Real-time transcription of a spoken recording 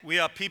We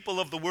are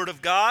people of the Word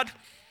of God.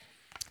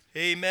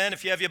 Amen.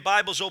 If you have your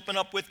Bibles, open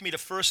up with me to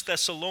 1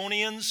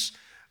 Thessalonians.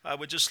 I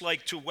would just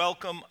like to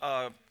welcome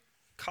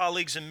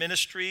colleagues in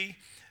ministry,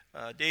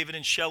 David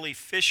and Shelley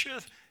Fisher.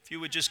 If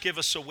you would just give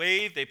us a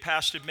wave. They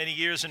pastored many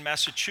years in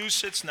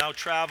Massachusetts, now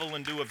travel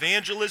and do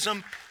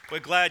evangelism.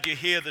 We're glad you're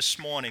here this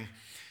morning.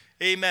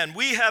 Amen.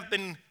 We have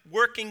been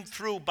working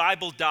through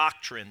Bible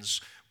doctrines.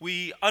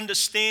 We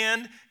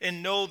understand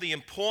and know the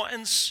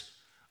importance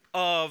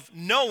of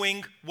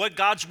knowing what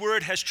God's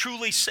Word has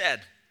truly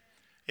said.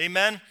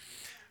 Amen.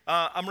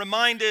 I'm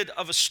reminded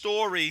of a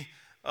story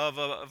of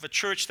a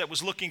church that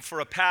was looking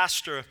for a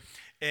pastor,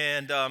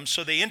 and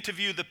so they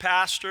interviewed the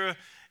pastor,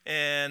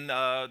 and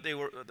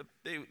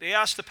they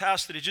asked the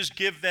pastor to just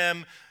give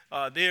them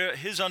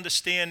his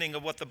understanding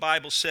of what the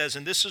Bible says,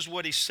 and this is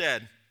what he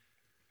said.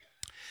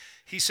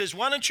 He says,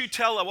 why don't you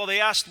tell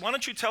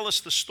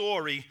us the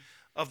story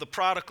of the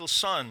prodigal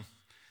son?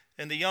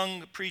 And the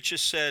young preacher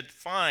said,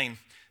 fine.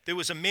 There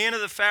was a man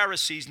of the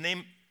Pharisees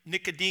named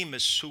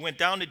Nicodemus who went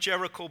down to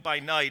Jericho by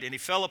night, and he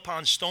fell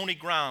upon stony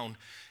ground,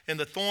 and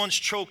the thorns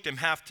choked him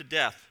half to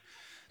death.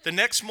 The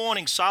next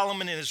morning,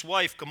 Solomon and his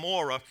wife,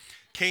 Gomorrah,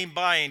 came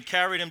by and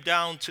carried him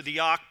down to the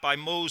ark by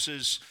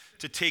Moses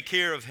to take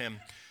care of him.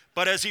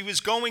 But as he was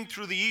going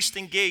through the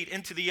eastern gate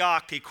into the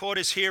ark, he caught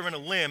his hair in a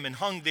limb and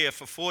hung there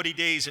for 40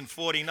 days and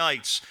 40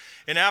 nights,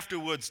 and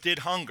afterwards did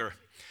hunger.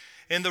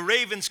 And the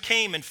ravens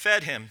came and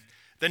fed him.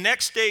 The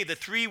next day, the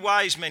 3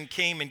 wise men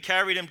came and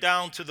carried him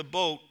down to the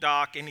boat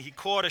dock, and he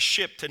caught a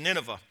ship to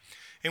Nineveh.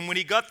 And when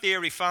he got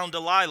there, he found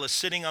Delilah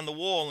sitting on the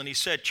wall, and he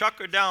said, chuck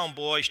her down,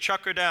 boys,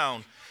 chuck her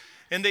down.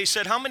 And they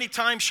said, how many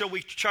times shall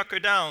we chuck her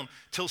down?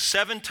 Till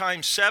 7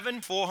 times 7,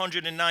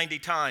 490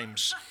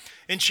 times.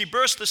 And she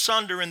burst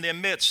asunder in their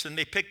midst, and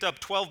they picked up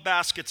 12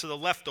 baskets of the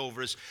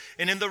leftovers.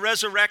 And in the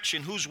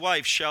resurrection, whose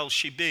wife shall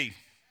she be?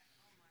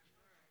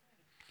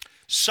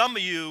 Some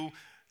of you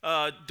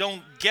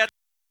don't get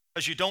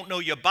because you don't know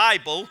your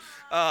Bible,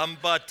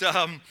 but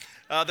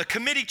the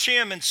committee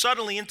chairman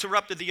suddenly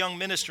interrupted the young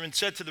minister and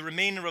said to the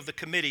remainder of the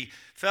committee,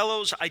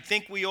 fellows, I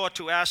think we ought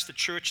to ask the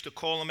church to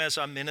call him as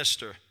our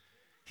minister.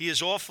 He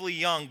is awfully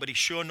young, but he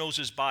sure knows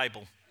his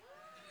Bible.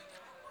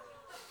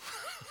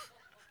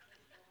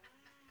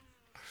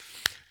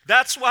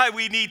 That's why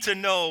we need to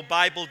know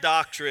Bible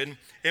doctrine,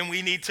 and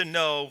we need to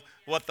know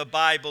what the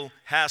Bible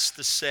has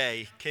to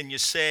say. Can you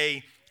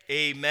say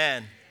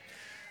amen?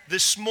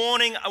 This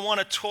morning, I want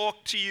to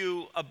talk to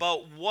you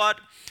about what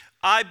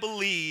I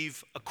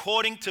believe,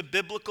 according to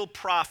biblical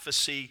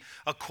prophecy,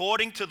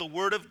 according to the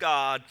Word of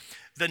God,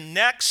 the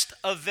next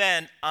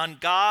event on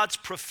God's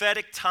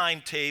prophetic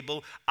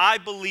timetable, I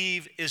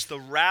believe, is the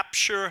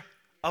rapture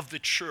of the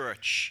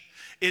church,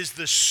 is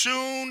the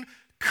soon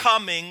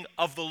coming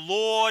of the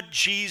Lord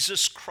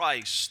Jesus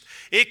Christ.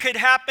 It could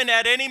happen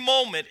at any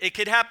moment. It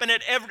could happen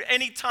at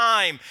any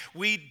time.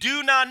 We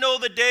do not know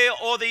the day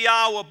or the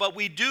hour, but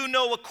we do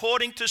know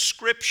according to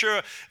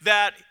Scripture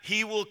that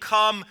he will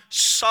come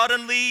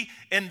suddenly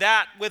and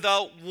that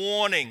without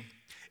warning.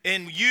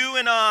 And you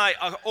and I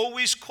are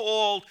always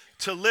called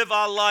to live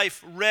our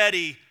life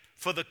ready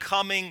for the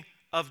coming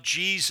of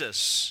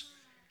Jesus.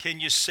 Can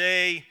you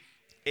say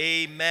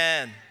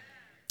amen?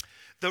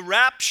 The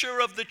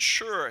rapture of the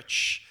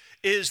church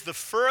is the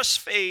first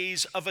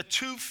phase of a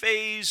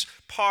 2-phase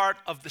part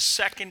of the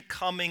second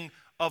coming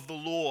of the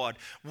Lord.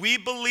 We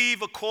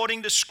believe,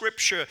 according to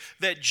Scripture,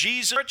 that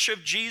Church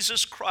of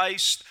Jesus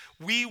Christ,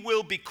 we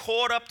will be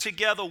caught up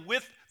together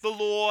with the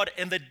Lord,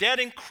 and the dead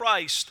in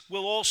Christ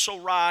will also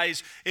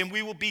rise, and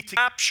we will be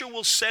together. Rapture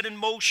will set in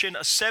motion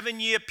a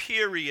 7-year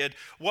period,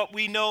 what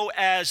we know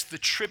as the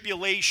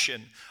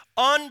tribulation.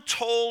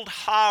 Untold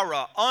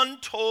horror,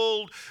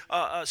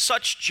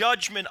 such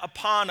judgment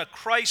upon a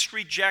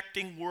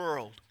Christ-rejecting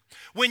world.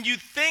 When you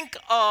think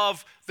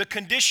of the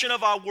condition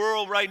of our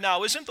world right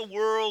now, isn't the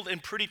world in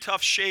pretty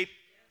tough shape?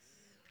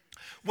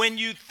 When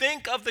you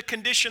think of the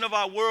condition of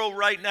our world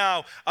right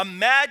now,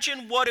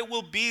 imagine what it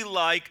will be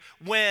like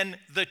when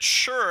the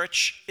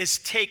church is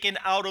taken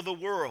out of the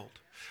world.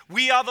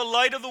 We are the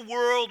light of the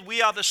world.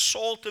 We are the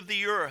salt of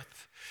the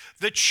earth.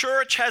 The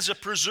church has a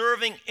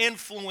preserving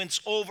influence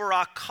over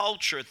our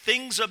culture.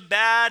 Things are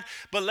bad,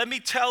 but let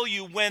me tell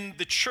you, when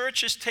the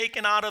church is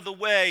taken out of the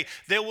way,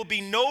 there will be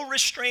no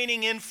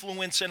restraining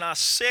influence in our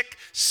sick,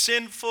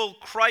 sinful,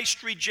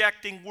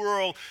 Christ-rejecting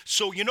world.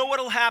 So you know what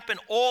will happen?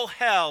 All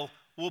hell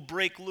will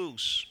break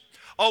loose.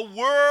 A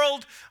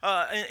world,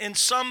 in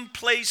some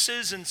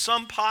places, in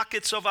some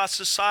pockets of our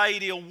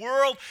society, a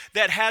world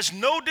that has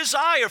no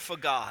desire for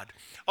God.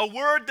 A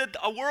world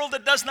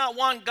that does not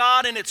want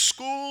God in its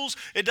schools,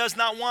 it does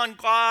not want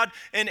God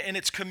in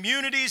its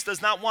communities,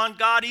 does not want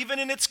God even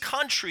in its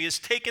country, has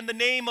taken the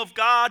name of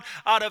God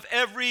out of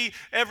every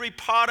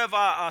part of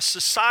our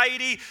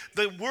society.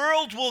 The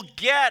world will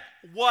get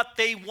what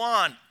they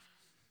want.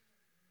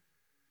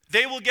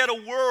 They will get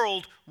a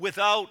world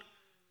without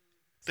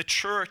the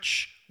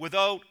church,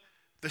 without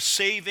the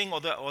saving or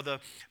the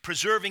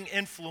preserving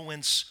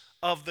influence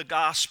of the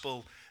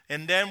gospel.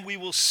 And then we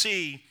will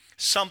see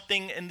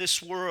something in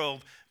this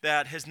world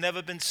that has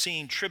never been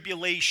seen,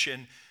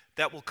 tribulation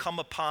that will come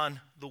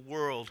upon the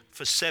world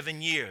for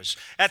 7 years.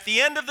 At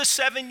the end of the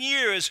 7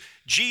 years,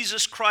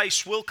 Jesus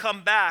Christ will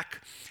come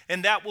back,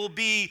 and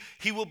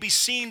he will be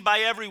seen by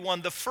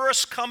everyone. The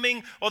first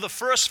coming, or the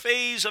first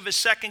phase of his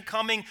second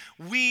coming,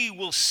 we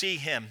will see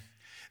him.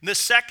 In the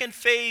second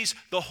phase,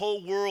 the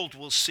whole world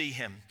will see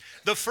him.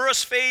 The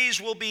first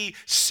phase will be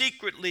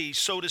secretly,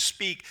 so to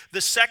speak.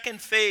 The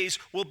second phase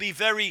will be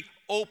very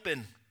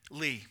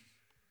openly.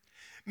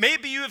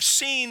 Maybe you have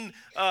seen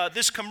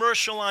this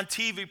commercial on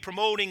TV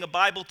promoting a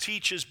Bible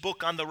teacher's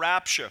book on the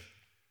rapture,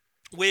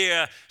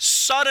 where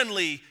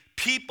suddenly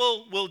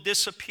people will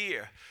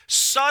disappear.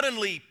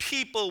 Suddenly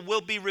people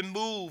will be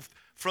removed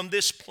from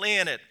this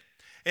planet,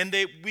 and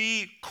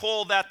we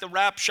call that the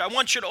rapture. I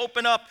want you to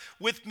open up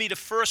with me to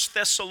 1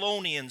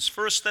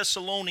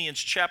 Thessalonians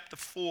chapter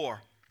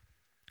 4.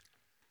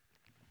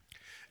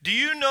 Do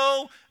you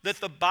know that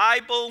the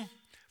Bible,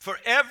 for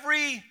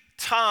every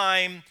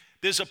time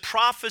there's a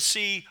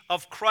prophecy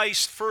of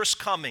Christ's first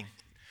coming,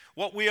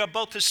 what we are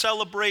about to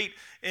celebrate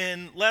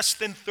in less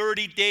than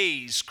 30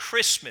 days,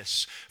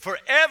 Christmas, for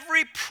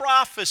every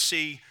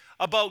prophecy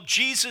about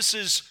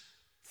Jesus'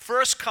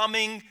 first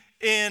coming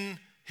in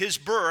his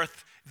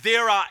birth,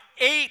 there are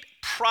 8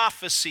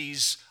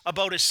 prophecies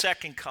about his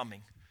second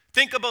coming.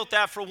 Think about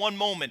that for one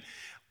moment.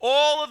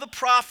 All of the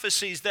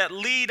prophecies that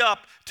lead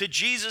up to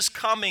Jesus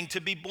coming to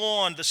be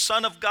born, the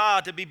Son of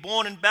God to be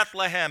born in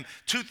Bethlehem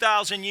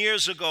 2,000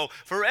 years ago,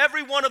 for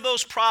every one of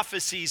those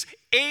prophecies,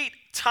 8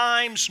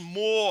 times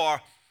more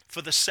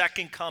for the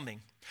second coming.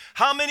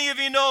 How many of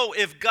you know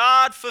if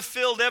God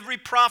fulfilled every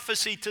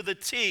prophecy to the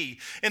T,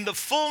 in the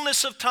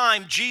fullness of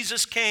time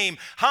Jesus came,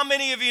 how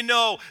many of you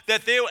know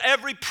that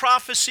every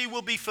prophecy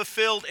will be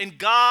fulfilled and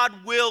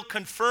God will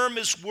confirm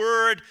his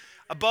word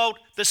about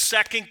the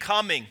second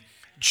coming?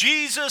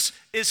 Jesus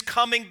is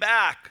coming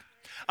back.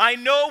 I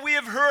know we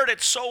have heard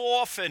it so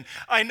often.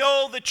 I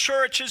know the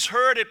church has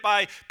heard it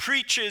by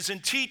preachers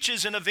and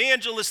teachers and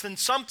evangelists, and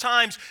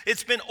sometimes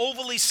it's been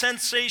overly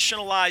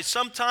sensationalized.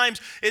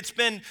 Sometimes it's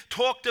been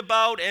talked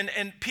about,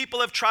 and people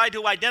have tried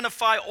to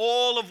identify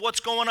all of what's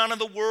going on in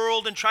the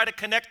world and try to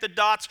connect the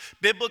dots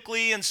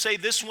biblically and say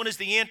this one is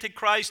the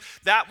Antichrist,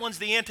 that one's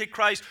the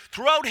Antichrist.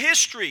 Throughout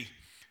history,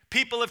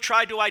 people have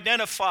tried to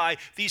identify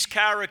these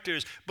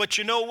characters. But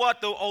you know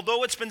what?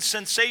 Although it's been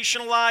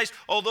sensationalized,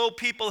 although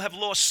people have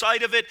lost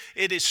sight of it,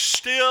 it is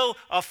still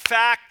a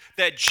fact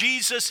that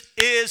Jesus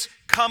is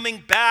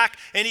coming back,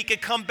 and he can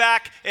come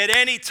back at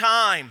any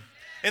time.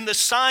 And the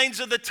signs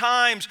of the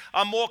times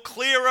are more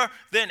clearer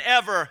than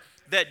ever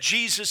that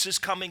Jesus is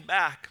coming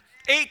back.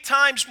 8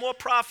 times more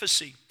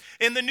prophecy.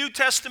 In the New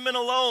Testament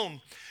alone,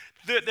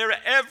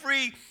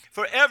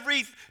 for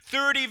every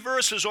 30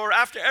 verses, or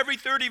after every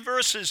 30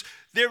 verses,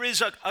 there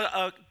is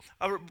a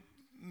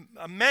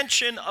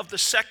mention of the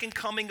second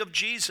coming of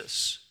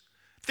Jesus.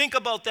 Think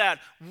about that.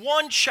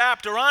 One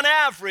chapter, on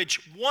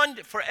average,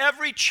 for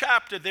every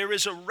chapter, there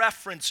is a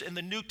reference in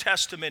the New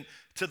Testament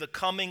to the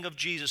coming of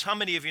Jesus. How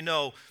many of you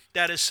know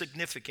that is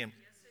significant?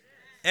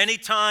 Yes, it is.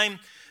 Anytime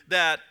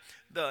that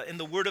in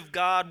the Word of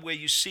God where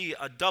you see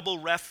a double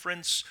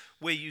reference,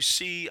 where you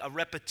see a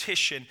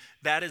repetition,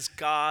 that is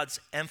God's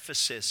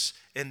emphasis,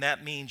 and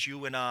that means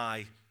you and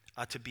I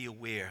are to be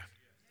aware.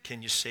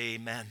 Can you say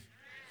amen?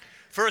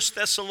 1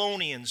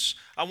 Thessalonians,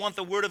 I want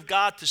the Word of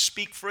God to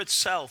speak for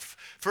itself.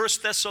 1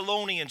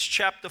 Thessalonians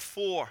chapter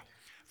 4,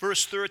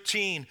 verse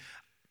 13.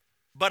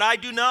 But I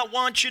do not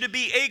want you to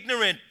be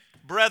ignorant,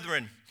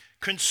 brethren,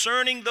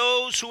 concerning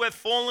those who have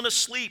fallen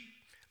asleep,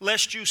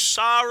 lest you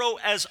sorrow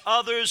as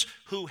others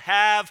who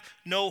have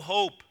no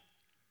hope.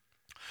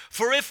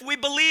 For if we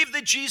believe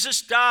that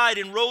Jesus died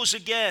and rose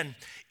again,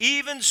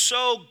 even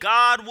so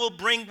God will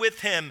bring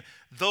with him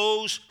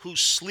those who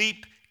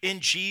sleep in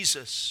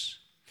Jesus.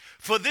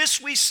 For this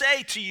we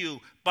say to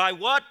you, by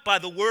what? By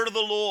the word of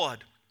the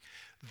Lord,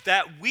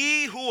 that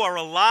we who are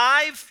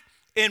alive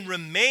and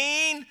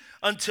remain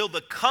until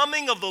the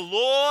coming of the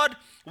Lord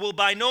will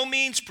by no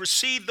means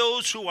precede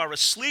those who are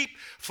asleep.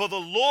 For the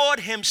Lord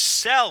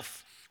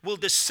himself will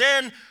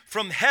descend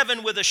from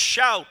heaven with a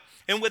shout,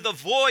 and with the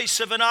voice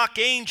of an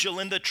archangel,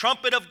 and the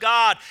trumpet of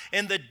God,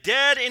 and the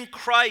dead in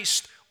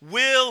Christ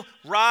will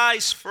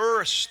rise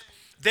first.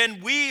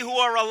 Then we who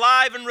are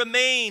alive and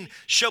remain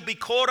shall be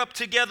caught up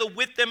together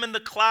with them in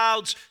the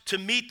clouds to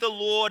meet the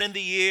Lord in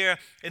the air,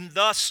 and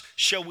thus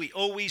shall we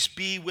always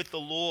be with the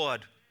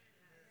Lord.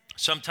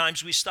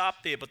 Sometimes we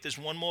stop there, but there's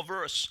one more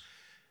verse.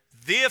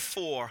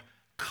 Therefore,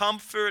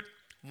 comfort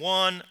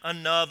one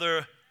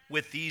another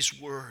with these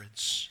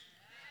words.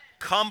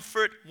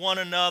 Comfort one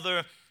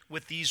another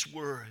with these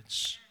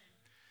words.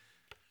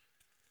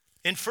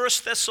 In 1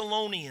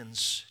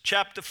 Thessalonians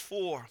chapter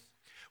 4,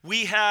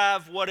 we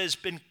have what has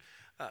been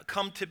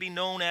come to be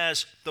known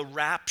as the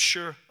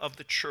rapture of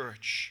the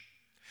church.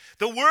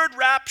 The word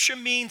rapture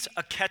means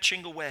a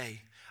catching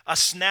away, a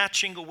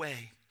snatching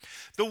away.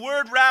 The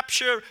word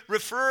rapture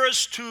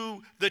refers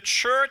to the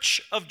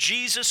church of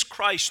Jesus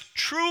Christ,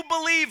 true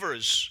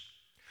believers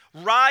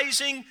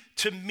rising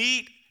to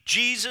meet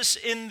Jesus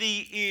in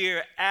the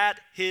ear at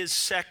his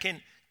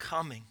second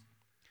coming.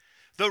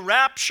 The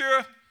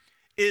rapture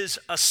is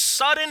a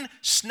sudden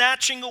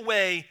snatching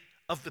away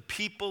of the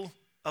people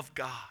of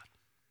God.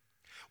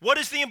 What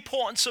is the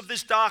importance of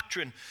this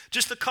doctrine?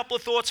 Just a couple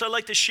of thoughts I'd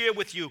like to share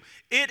with you.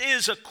 It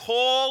is a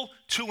call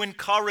to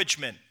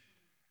encouragement.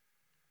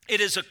 It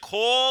is a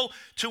call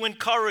to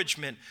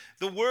encouragement.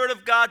 The Word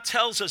of God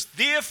tells us,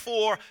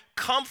 therefore,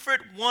 comfort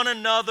one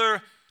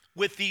another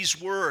with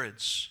these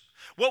words.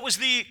 What was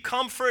the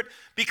comfort?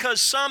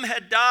 Because some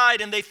had died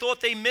and they thought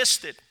they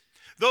missed it.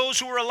 Those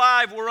who were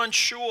alive were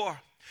unsure.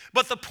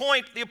 But the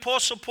point the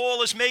Apostle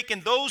Paul is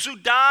making, those who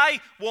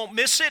die won't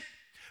miss it.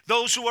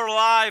 Those who are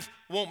alive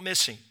won't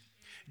miss him.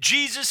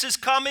 Jesus is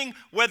coming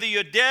whether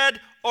you're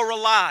dead or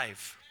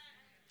alive.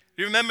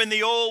 You remember in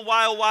the old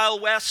Wild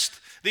Wild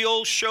West, the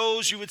old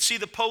shows, you would see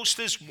the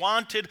posters,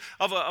 wanted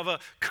of a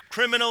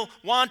criminal,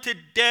 wanted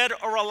dead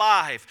or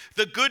alive.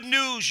 The good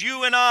news,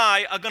 you and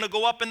I are going to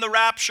go up in the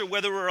rapture,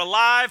 whether we're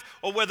alive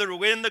or whether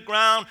we're in the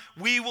ground.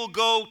 We will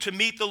go to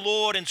meet the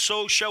Lord, and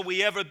so shall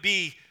we ever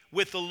be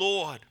with the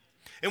Lord.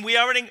 And we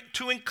are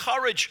to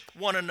encourage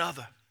one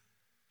another.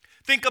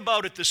 Think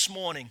about it this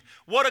morning.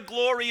 What a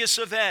glorious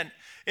event.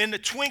 In the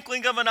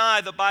twinkling of an eye,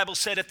 the Bible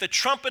said, at the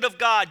trumpet of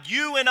God,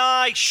 you and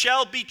I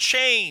shall be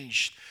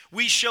changed.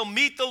 We shall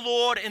meet the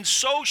Lord, and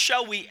so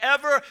shall we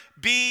ever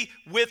be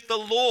with the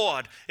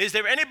Lord. Is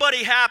there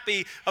anybody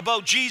happy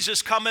about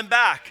Jesus coming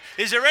back?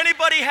 Is there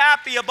anybody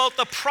happy about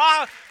the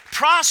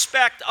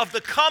prospect of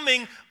the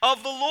coming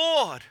of the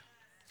Lord?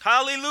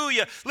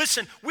 Hallelujah.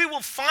 Listen, we will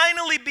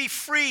finally be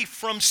free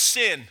from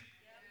sin.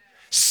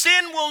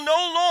 Sin will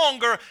no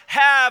longer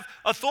have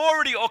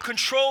authority or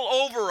control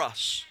over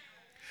us.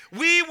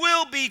 We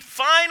will be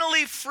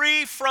finally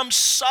free from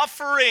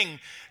suffering.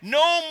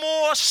 No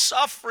more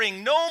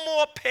suffering, no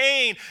more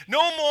pain,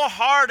 no more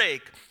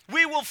heartache.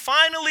 We will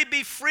finally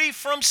be free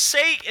from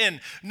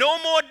Satan.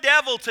 No more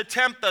devil to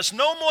tempt us,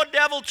 no more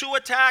devil to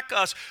attack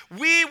us.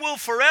 We will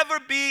forever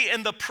be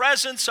in the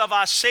presence of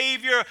our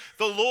Savior,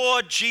 the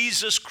Lord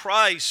Jesus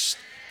Christ.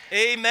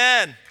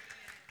 Amen.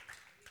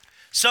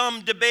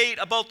 Some debate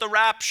about the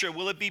rapture.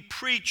 Will it be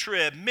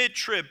pre-trib,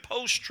 mid-trib,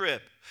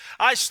 post-trib?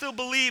 I still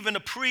believe in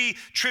a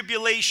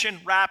pre-tribulation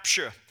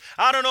rapture.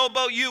 I don't know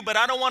about you, but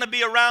I don't want to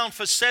be around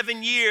for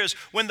 7 years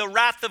when the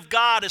wrath of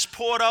God is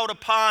poured out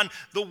upon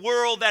the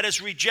world that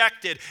is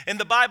rejected. And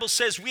the Bible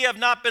says we have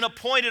not been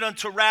appointed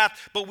unto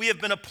wrath, but we have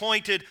been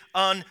appointed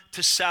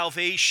unto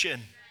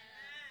salvation.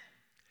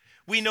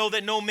 We know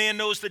that no man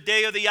knows the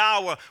day or the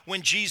hour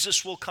when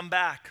Jesus will come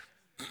back.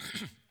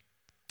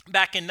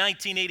 Back in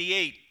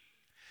 1988,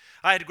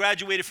 I had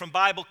graduated from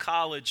Bible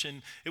college,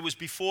 and it was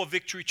before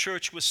Victory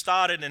Church was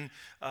started in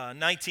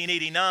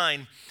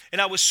 1989. And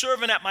I was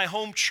serving at my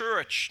home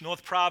church,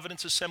 North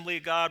Providence Assembly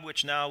of God,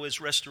 which now is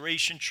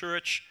Restoration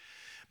Church.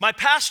 My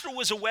pastor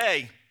was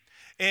away,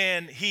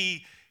 and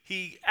he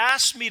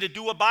asked me to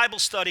do a Bible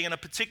study on a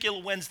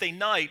particular Wednesday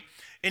night.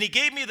 And he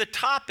gave me the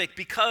topic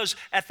because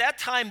at that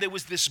time there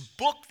was this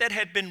book that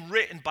had been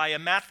written by a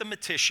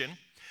mathematician.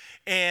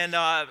 And,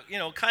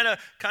 kind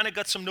of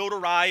got some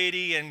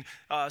notoriety, and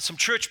some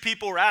church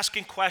people were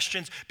asking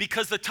questions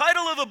because the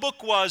title of the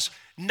book was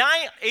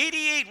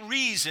 88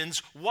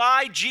 Reasons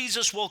Why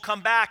Jesus Will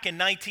Come Back in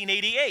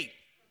 1988.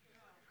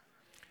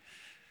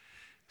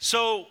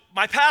 So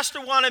my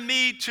pastor wanted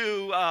me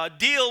to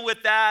deal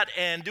with that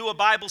and do a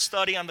Bible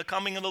study on the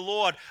coming of the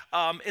Lord.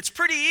 It's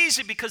pretty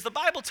easy because the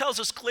Bible tells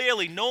us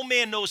clearly, no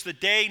man knows the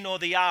day nor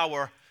the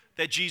hour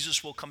that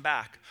Jesus will come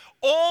back.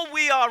 All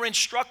we are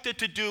instructed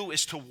to do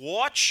is to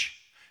watch,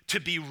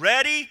 to be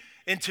ready,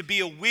 and to be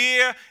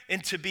aware,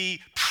 and to be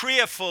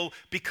prayerful,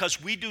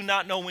 because we do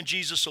not know when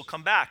Jesus will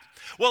come back.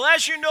 Well,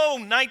 as you know,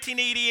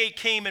 1988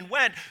 came and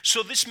went,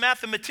 so this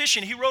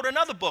mathematician, he wrote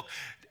another book,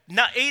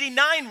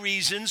 89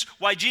 Reasons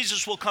Why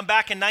Jesus Will Come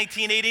Back in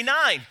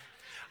 1989.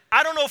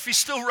 I don't know if he's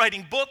still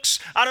writing books.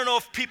 I don't know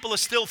if people are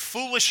still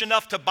foolish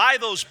enough to buy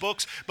those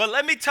books. But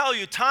let me tell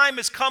you, time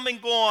is come and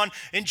gone,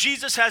 and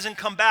Jesus hasn't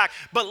come back.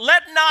 But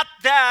let not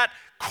that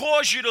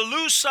cause you to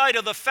lose sight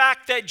of the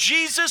fact that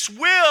Jesus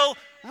will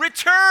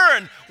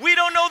return. We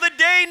don't know the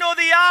day nor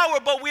the hour,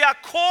 but we are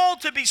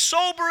called to be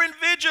sober and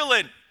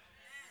vigilant.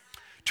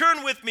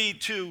 Turn with me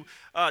to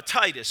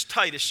Titus,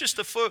 just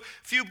a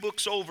few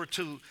books over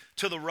to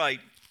the right.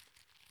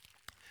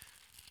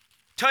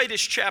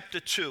 Titus chapter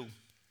 2.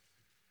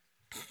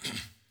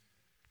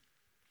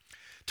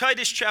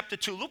 Titus chapter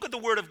 2. Look what the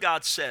Word of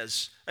God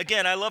says.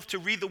 Again, I love to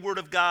read the Word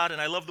of God,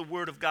 and I love the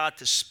Word of God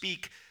to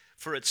speak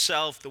for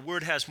itself. The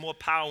Word has more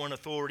power and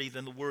authority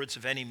than the words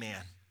of any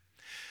man.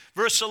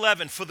 Verse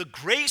 11, for the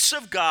grace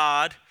of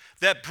God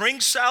that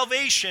brings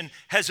salvation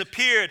has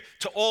appeared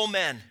to all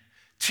men,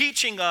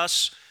 teaching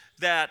us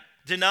that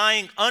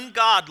denying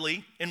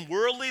ungodly and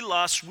worldly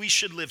lusts, we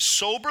should live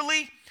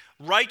soberly,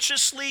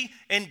 righteously,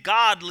 and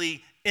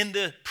godly in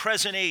the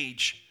present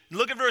age.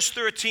 Look at verse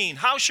 13.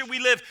 How should we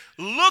live?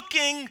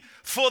 Looking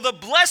for the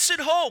blessed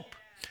hope,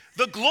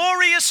 the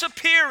glorious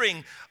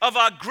appearing of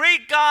our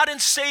great God and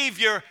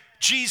Savior,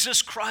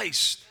 Jesus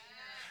Christ.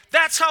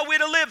 That's how we're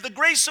to live. The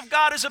grace of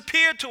God has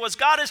appeared to us.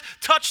 God has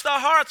touched our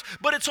hearts,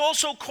 but it's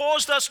also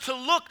caused us to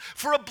look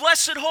for a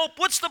blessed hope.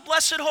 What's the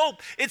blessed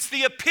hope? It's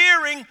the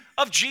appearing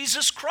of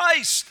Jesus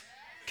Christ.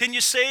 Can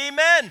you say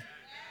amen?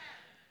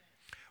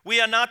 We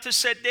are not to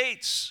set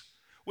dates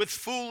with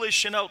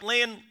foolish and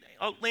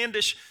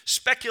outlandish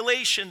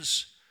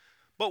speculations,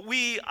 but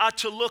we are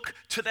to look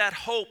to that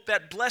hope,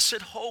 that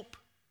blessed hope.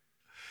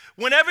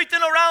 When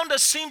everything around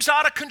us seems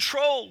out of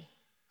control,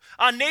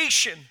 our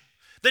nation,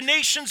 the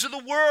nations of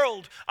the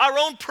world, our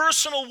own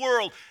personal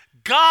world,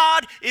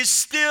 God is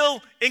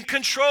still in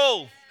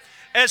control.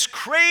 As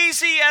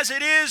crazy as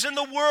it is in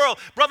the world,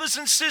 brothers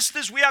and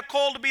sisters, we are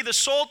called to be the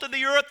salt of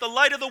the earth, the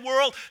light of the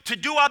world, to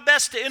do our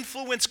best to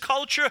influence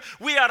culture.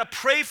 We are to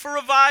pray for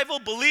revival,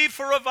 believe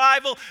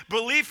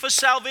for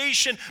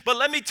salvation. But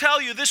let me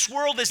tell you, this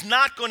world is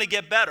not going to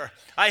get better.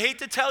 I hate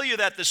to tell you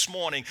that this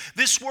morning.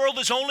 This world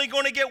is only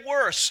going to get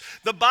worse.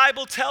 The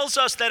Bible tells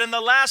us that in the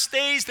last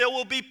days there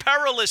will be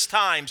perilous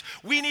times.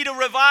 We need a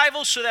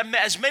revival so that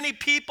as many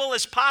people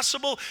as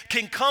possible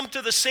can come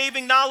to the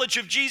saving knowledge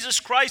of Jesus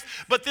Christ.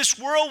 But this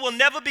world will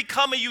never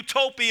become a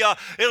utopia.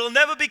 It'll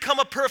never become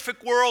a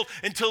perfect world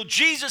until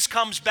Jesus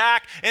comes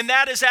back, and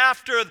that is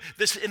after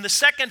this, in the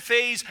second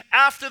phase,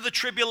 after the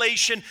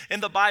tribulation.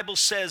 And the Bible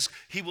says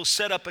he will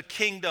set up a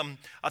kingdom,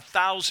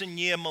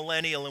 1,000-year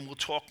millennial, and we'll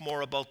talk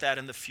more about that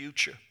in the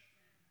future.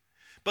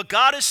 But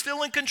God is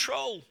still in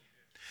control.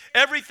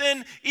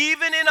 Everything,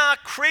 even in our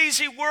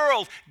crazy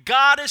world,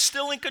 God is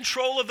still in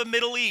control of the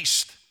Middle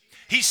East.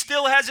 He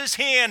still has his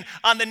hand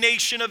on the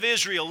nation of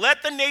Israel.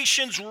 Let the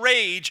nations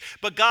rage,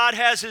 but God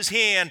has his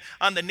hand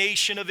on the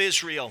nation of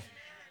Israel.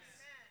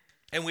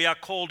 And we are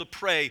called to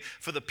pray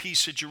for the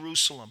peace of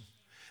Jerusalem.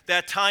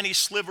 That tiny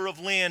sliver of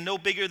land, no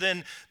bigger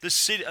than the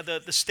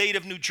state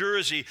of New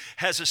Jersey,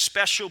 has a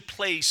special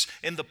place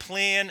in the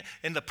plan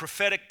and the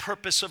prophetic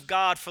purpose of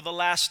God for the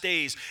last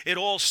days. It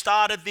all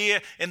started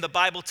there, and the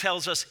Bible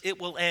tells us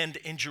it will end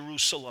in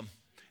Jerusalem.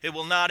 It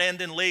will not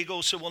end in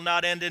Lagos. It will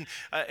not end in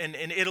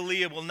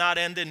Italy. It will not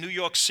end in New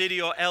York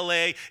City or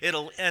LA.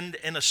 It'll end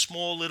in a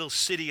small little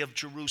city of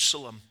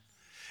Jerusalem.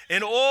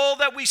 And all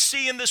that we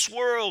see in this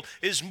world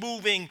is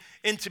being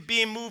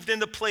moved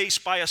into place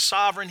by a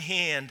sovereign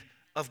hand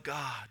of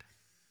God.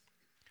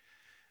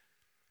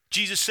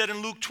 Jesus said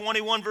in Luke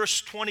 21, verse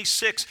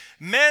 26,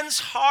 men's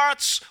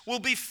hearts will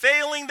be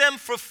failing them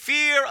for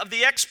fear of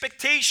the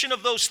expectation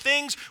of those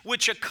things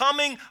which are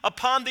coming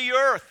upon the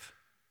earth.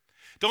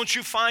 Don't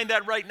you find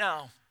that right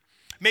now?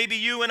 Maybe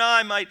you and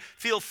I might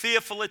feel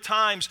fearful at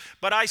times,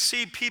 but I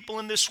see people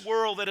in this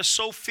world that are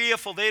so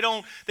fearful,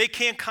 they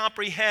can't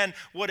comprehend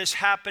what is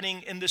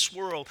happening in this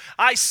world.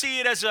 I see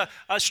it as a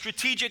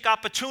strategic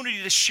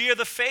opportunity to share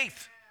the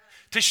faith,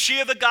 to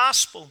share the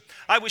gospel.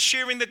 I was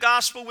sharing the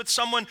gospel with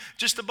someone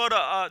just about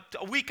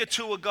a week or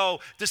two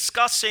ago,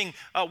 discussing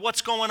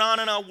what's going on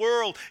in our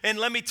world. And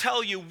let me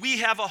tell you, we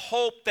have a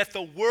hope that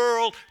the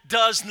world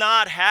does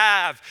not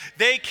have.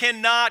 They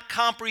cannot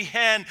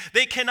comprehend.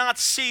 They cannot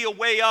see a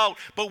way out.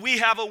 But we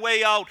have a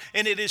way out,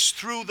 and it is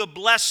through the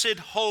blessed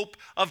hope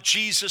of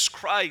Jesus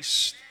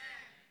Christ.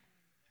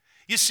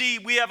 You see,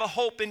 we have a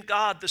hope in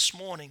God this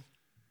morning.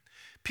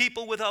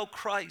 People without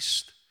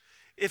Christ,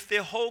 if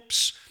their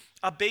hopes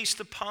are based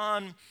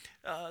upon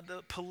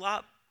the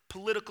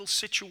political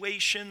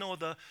situation or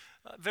the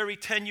very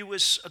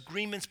tenuous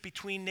agreements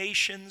between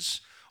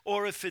nations,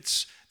 or if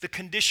it's the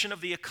condition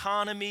of the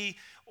economy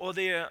or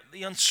the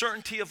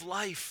uncertainty of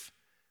life,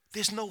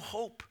 there's no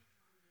hope.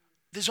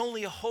 There's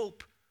only a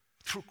hope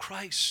through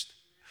Christ.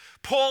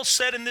 Paul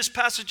said in this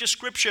passage of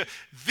Scripture,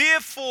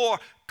 therefore,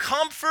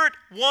 comfort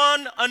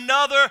one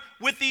another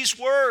with these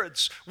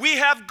words. We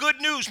have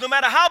good news. No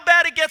matter how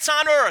bad it gets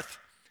on earth,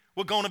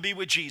 we're going to be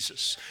with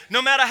Jesus.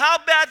 No matter how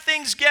bad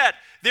things get,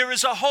 there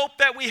is a hope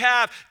that we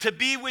have to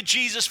be with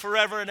Jesus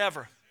forever and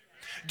ever.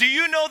 Do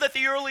you know that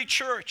the early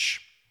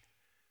church,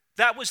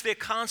 that was their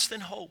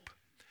constant hope?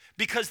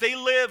 Because they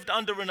lived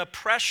under an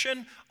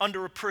oppression,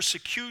 under a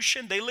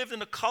persecution. They lived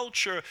in a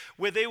culture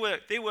where they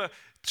were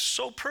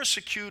so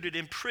persecuted,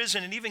 in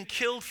prison, and even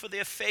killed for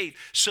their faith.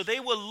 So they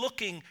were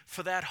looking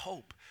for that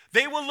hope.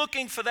 They were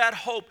looking for that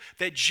hope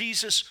that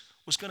Jesus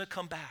was going to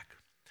come back.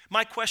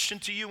 My question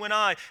to you and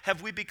I,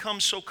 have we become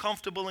so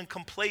comfortable and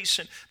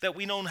complacent that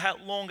we no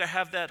longer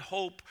have that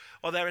hope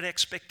or that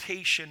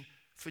expectation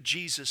for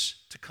Jesus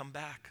to come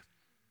back?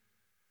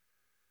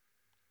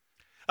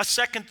 A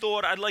second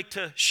thought I'd like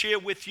to share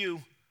with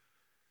you.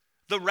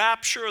 The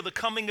rapture or the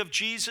coming of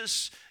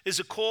Jesus is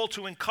a call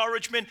to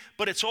encouragement,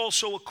 but it's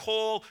also a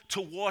call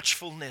to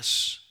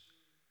watchfulness.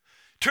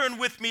 Turn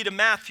with me to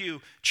Matthew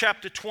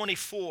chapter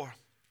 24.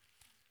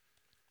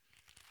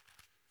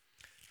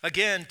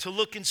 Again, to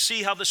look and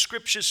see how the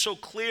Scriptures so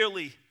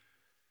clearly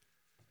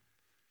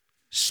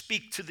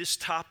speak to this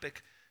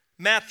topic.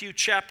 Matthew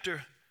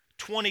chapter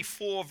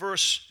 24,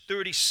 verse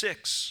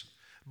 36.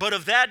 But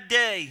of that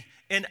day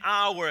and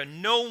hour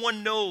no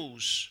one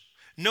knows,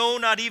 no,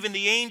 not even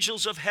the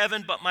angels of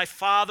heaven, but my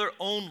Father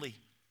only.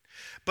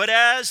 But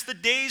as the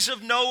days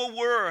of Noah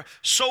were,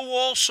 so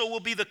also will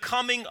be the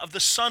coming of the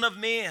Son of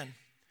Man.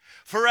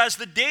 For as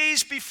the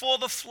days before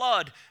the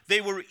flood,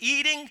 they were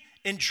eating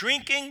and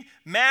drinking,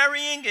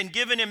 marrying and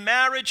giving in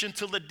marriage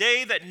until the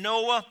day that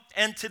Noah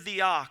entered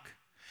the ark,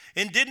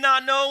 and did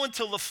not know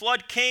until the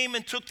flood came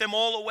and took them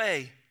all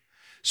away.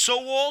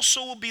 So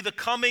also will be the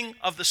coming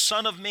of the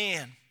Son of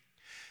Man.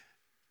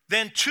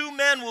 Then 2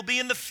 men will be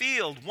in the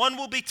field, one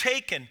will be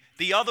taken,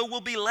 the other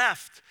will be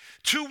left.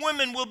 2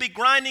 women will be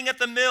grinding at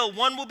the mill,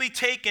 one will be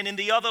taken and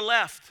the other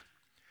left.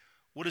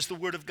 What does the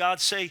word of God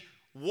say?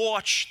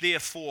 Watch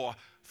therefore,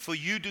 for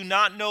you do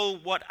not know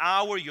what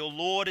hour your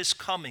Lord is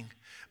coming.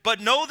 But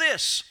know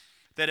this,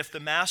 that if the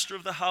master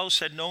of the house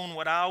had known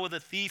what hour the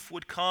thief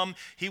would come,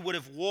 he would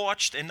have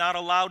watched and not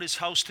allowed his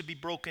house to be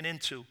broken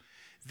into.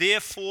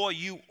 Therefore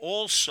you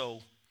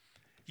also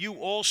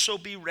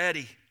be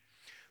ready,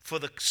 for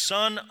the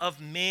Son of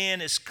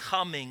Man is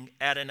coming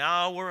at an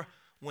hour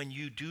when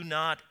you do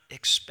not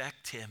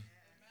expect him.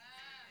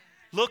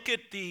 Look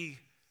at the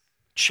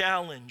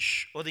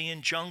challenge or the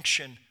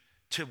injunction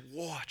to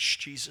watch,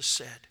 Jesus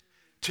said,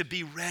 to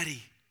be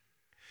ready.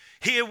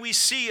 Here we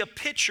see a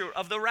picture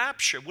of the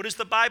rapture. What does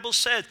the Bible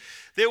say?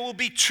 There will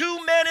be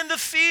 2 men in the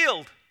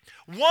field.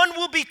 One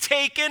will be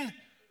taken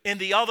and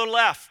the other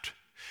left.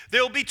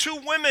 There will be 2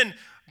 women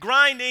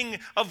grinding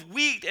of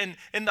wheat and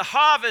in the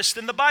harvest.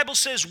 And the Bible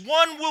says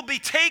one will be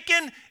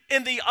taken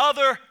and the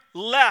other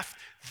left.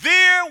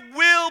 There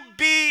will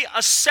be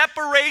a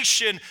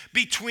separation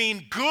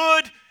between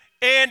good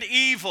and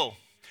evil.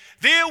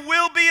 There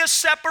will be a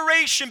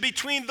separation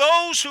between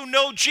those who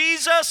know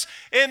Jesus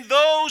and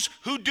those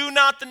who do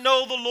not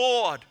know the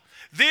Lord.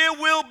 There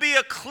will be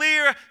a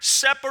clear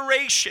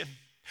separation.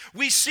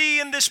 We see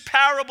in this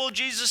parable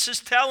Jesus is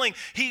telling,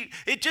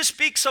 it just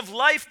speaks of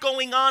life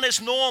going on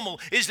as normal.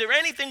 Is there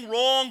anything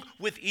wrong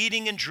with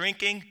eating and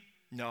drinking?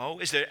 No.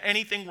 Is there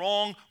anything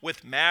wrong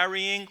with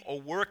marrying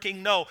or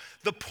working? No.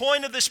 The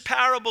point of this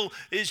parable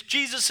is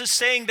Jesus is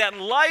saying that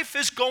life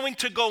is going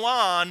to go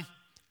on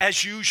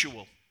as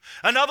usual.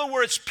 In other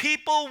words,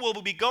 people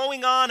will be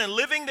going on and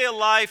living their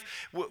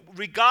life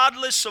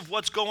regardless of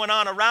what's going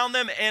on around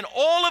them, and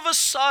all of a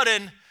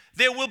sudden,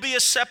 there will be a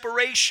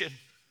separation.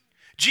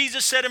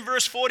 Jesus said in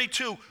verse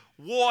 42,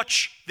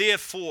 watch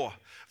therefore.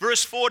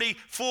 Verse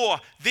 44,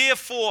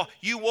 therefore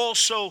you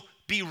also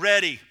be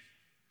ready.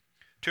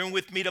 Turn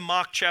with me to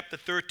Mark chapter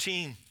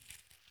 13.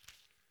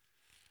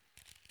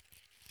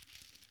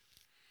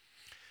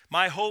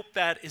 My hope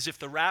that is if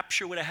the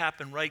rapture were to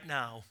happen right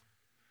now,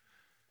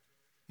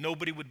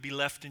 nobody would be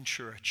left in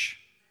church.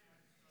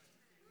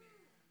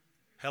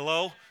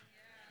 Hello?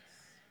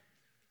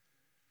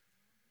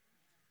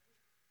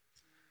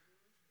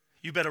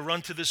 You better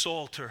run to this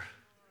altar.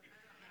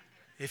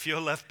 If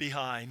you're left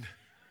behind,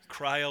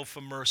 cry out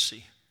for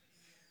mercy.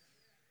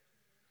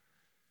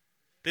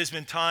 There's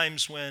been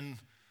times when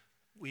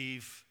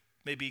we've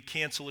maybe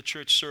canceled a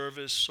church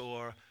service,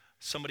 or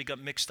somebody got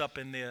mixed up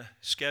in their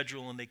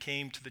schedule and they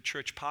came to the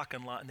church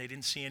parking lot and they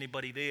didn't see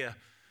anybody there.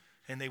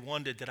 And they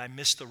wondered, did I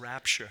miss the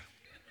rapture?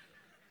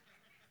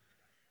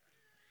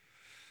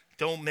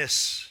 Don't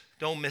miss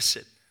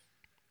it.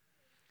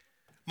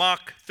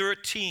 Mark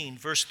 13,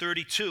 verse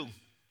 32.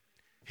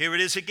 Here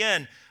it is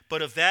again.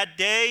 But of that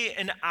day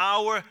and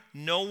hour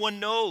no one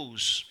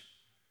knows,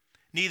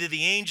 neither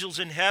the angels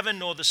in heaven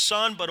nor the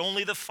Son, but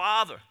only the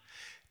Father.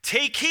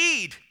 Take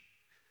heed.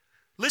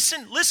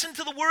 Listen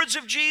to the words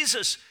of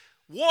Jesus.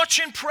 Watch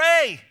and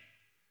pray,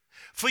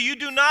 for you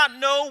do not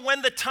know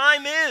when the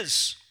time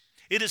is.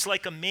 It is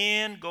like a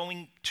man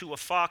going to a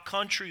far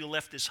country who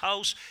left his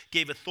house,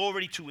 gave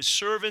authority to his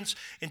servants,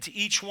 and to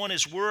each one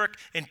his work,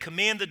 and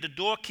commanded the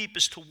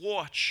doorkeepers to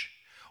watch.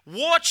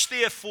 Watch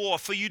therefore,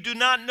 for you do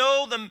not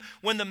know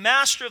when the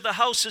master of the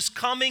house is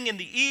coming, in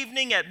the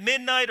evening, at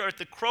midnight, or at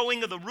the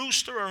crowing of the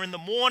rooster, or in the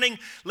morning,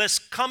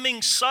 lest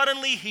coming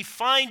suddenly he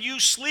find you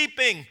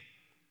sleeping.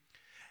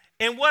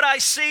 And what I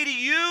say to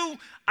you,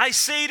 I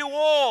say to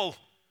all,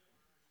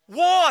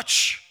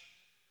 watch.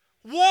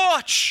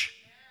 Watch.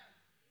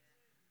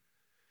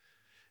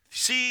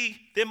 See,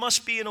 there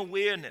must be an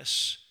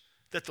awareness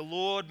that the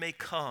Lord may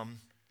come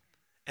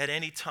at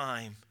any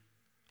time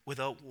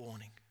without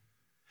warning.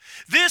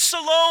 This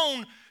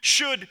alone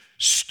should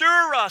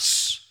stir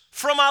us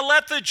from our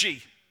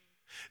lethargy.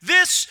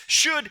 This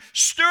should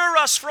stir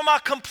us from our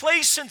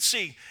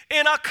complacency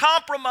and our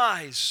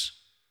compromise.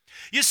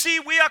 You see,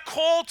 we are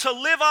called to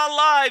live our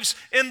lives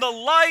in the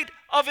light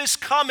of His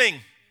coming.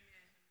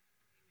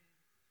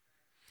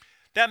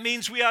 That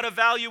means we ought to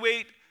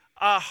evaluate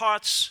our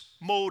heart's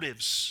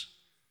motives,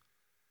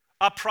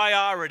 our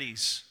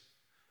priorities,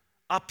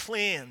 our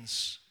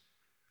plans.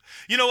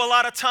 You know, a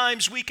lot of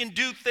times we can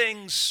do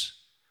things,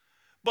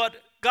 but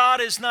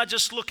God is not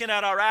just looking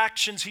at our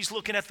actions, He's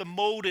looking at the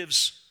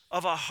motives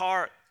of our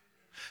heart.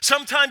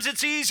 Sometimes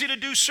it's easy to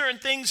do certain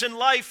things in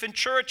life, in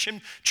church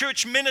and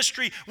church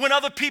ministry, when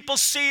other people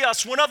see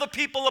us, when other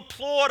people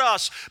applaud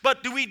us.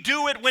 But do we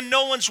do it when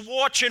no one's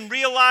watching,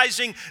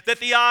 realizing that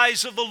the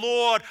eyes of the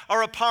Lord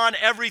are upon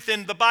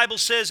everything? The Bible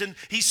says, and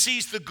He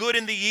sees the good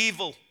and the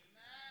evil.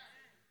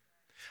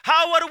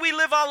 How do we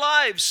live our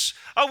lives?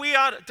 Are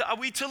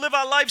we to live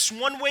our lives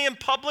one way in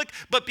public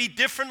but be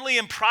differently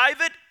in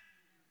private?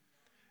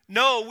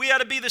 No, we ought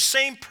to be the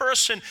same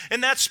person,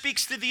 and that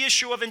speaks to the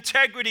issue of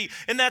integrity,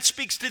 and that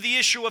speaks to the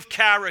issue of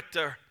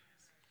character.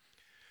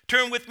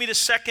 Turn with me to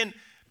 2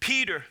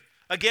 Peter.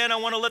 Again, I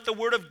want to let the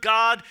word of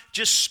God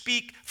just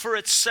speak for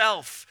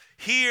itself.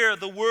 Hear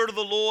the word of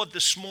the Lord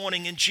this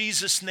morning in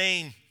Jesus'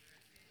 name.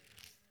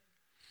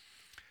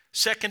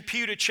 2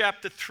 Peter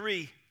chapter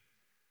 3.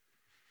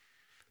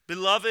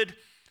 Beloved,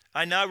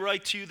 I now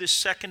write to you this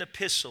second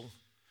epistle,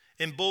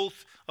 in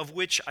both of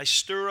which I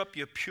stir up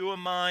your pure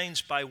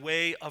minds by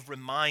way of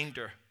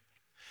reminder,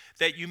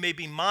 that you may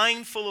be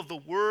mindful of the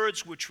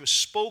words which were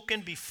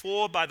spoken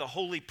before by the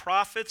holy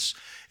prophets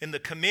and the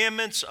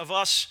commandments of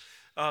us,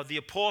 the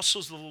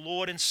apostles of the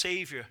Lord and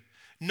Savior,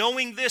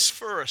 knowing this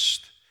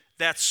first,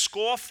 that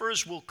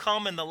scoffers will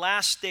come in the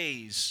last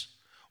days,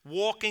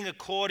 walking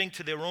according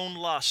to their own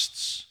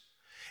lusts,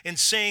 and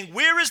saying,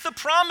 where is the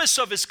promise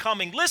of his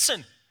coming?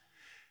 Listen,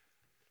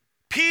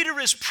 Peter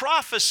is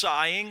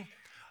prophesying,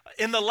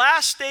 in the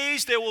last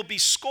days there will be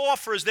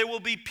scoffers, there will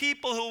be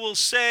people who will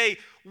say,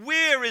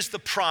 where is the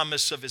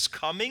promise of his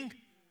coming?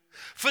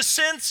 For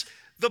since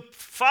the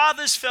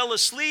fathers fell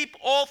asleep,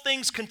 all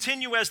things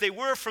continue as they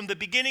were from the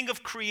beginning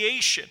of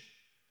creation.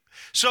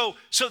 So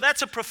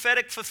that's a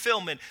prophetic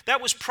fulfillment.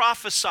 That was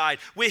prophesied.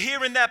 We're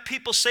hearing that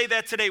people say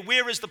that today.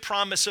 Where is the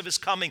promise of his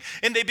coming?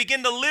 And they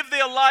begin to live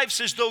their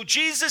lives as though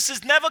Jesus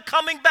is never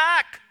coming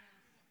back.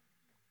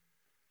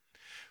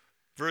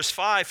 Verse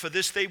 5, for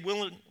this they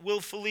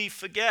willfully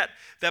forget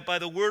that by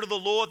the word of the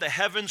Lord the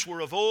heavens were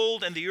of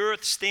old, and the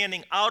earth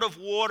standing out of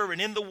water and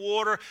in the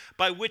water,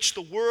 by which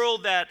the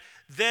world that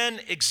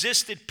then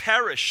existed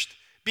perished,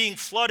 being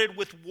flooded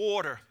with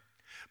water.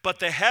 But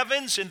the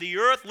heavens and the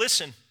earth,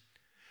 listen,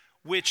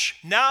 which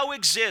now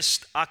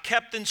exist are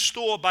kept in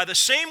store by the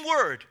same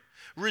word,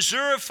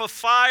 reserved for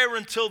fire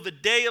until the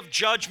day of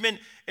judgment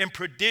and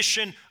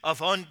perdition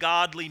of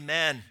ungodly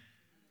men.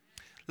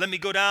 Let me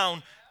go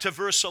down to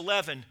verse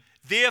 11.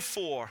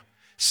 Therefore,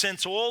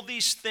 since all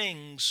these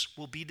things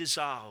will be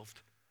dissolved,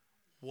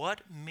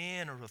 what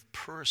manner of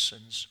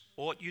persons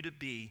ought you to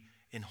be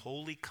in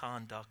holy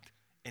conduct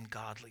and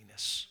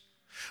godliness,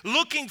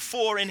 looking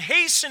for and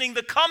hastening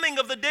the coming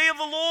of the day of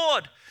the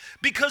Lord,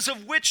 because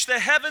of which the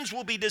heavens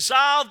will be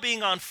dissolved,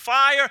 being on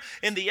fire,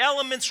 and the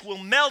elements will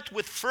melt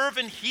with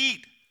fervent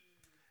heat?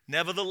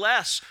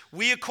 Nevertheless,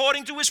 we,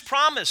 according to his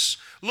promise,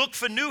 look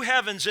for new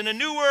heavens and a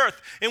new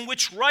earth in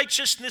which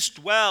righteousness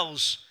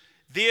dwells.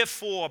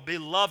 Therefore,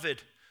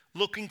 beloved,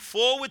 looking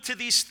forward to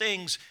these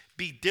things,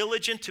 be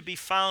diligent to be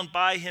found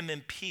by him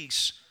in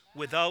peace,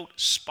 without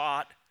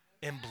spot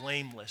and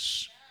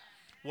blameless.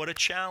 What a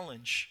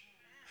challenge.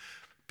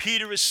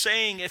 Peter is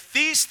saying, if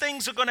these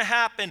things are going to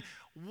happen,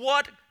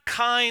 what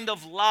kind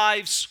of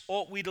lives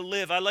ought we to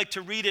live? I like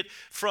to read it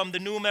from the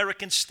New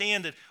American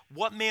Standard.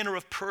 What manner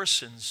of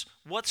persons,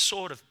 what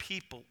sort of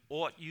people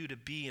ought you to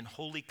be in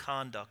holy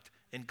conduct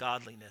and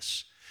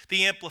godliness?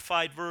 The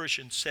Amplified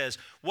Version says,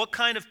 what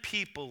kind of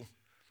people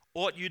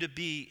ought you to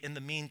be in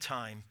the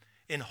meantime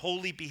in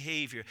holy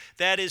behavior?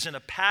 That is, in a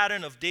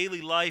pattern of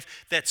daily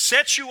life that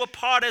sets you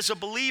apart as a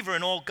believer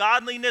in all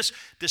godliness,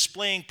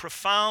 displaying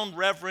profound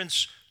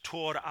reverence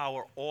toward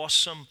our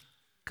awesome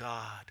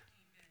God.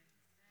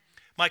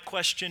 My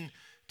question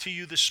to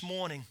you this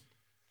morning,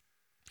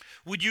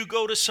 would you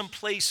go to some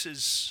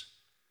places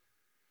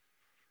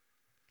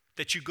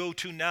that you go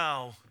to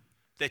now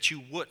that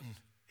you wouldn't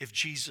if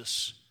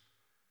Jesus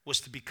was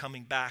to be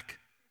coming back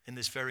in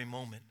this very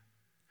moment?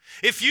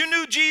 If you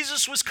knew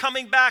Jesus was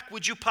coming back,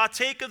 would you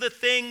partake of the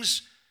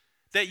things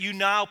that you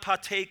now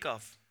partake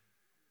of?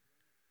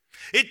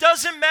 It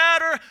doesn't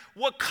matter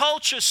what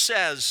culture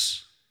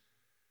says.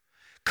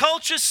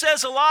 Culture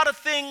says a lot of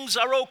things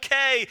are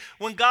okay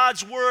when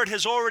God's word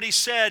has already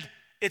said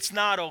it's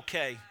not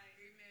okay.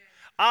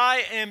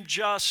 I am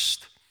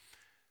just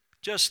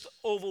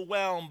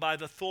overwhelmed by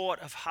the thought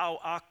of how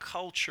our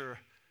culture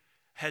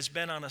has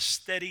been on a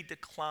steady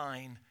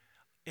decline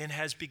and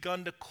has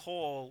begun to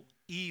call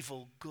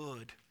evil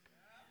good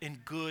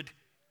and good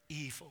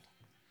evil.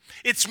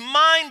 It's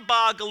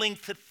mind-boggling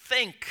to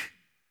think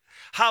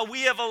how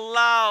we have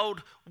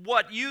allowed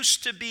what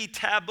used to be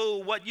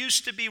taboo, what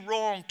used to be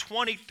wrong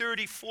 20,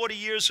 30, 40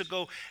 years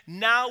ago,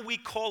 now we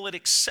call it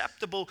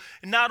acceptable.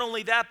 And not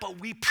only that, but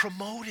we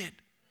promote it.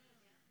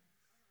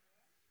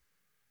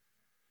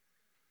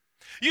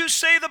 You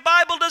say the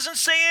Bible doesn't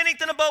say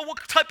anything about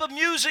what type of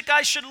music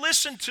I should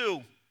listen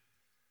to.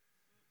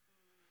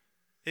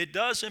 It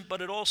doesn't,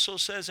 but it also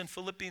says in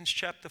Philippians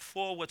chapter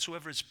 4,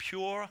 whatsoever is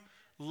pure,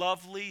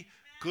 lovely,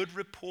 good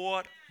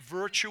report,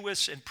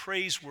 virtuous, and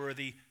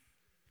praiseworthy,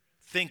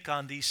 think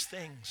on these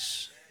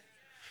things.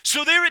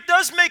 So there it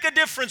does make a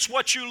difference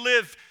what you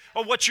live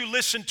or what you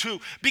listen to,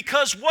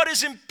 because what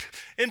is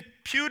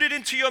imputed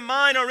into your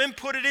mind or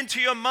inputted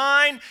into your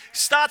mind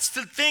starts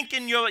to think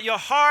in your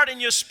heart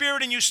and your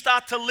spirit, and you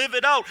start to live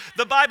it out.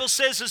 The Bible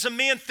says, as a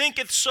man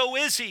thinketh, so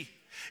is he.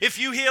 if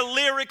you hear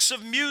lyrics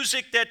of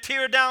music that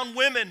tear down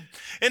women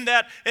and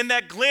that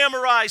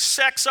glamorize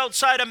sex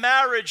outside of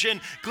marriage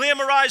and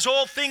glamorize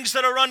all things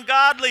that are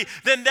ungodly,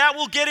 then that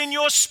will get in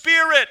your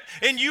spirit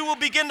and you will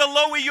begin to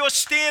lower your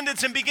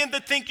standards and begin to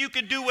think you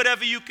can do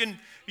whatever you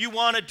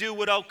want to do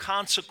without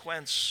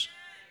consequence.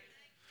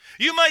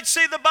 You might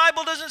say the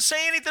Bible doesn't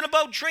say anything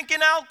about drinking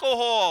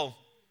alcohol.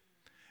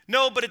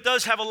 No, but it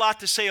does have a lot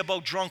to say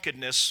about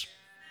drunkenness.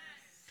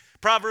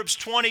 Proverbs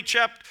 20,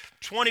 chapter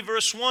 20,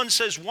 verse 1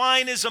 says,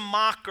 wine is a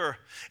mocker.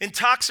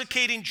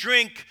 Intoxicating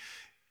drink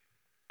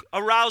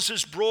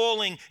arouses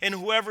brawling, and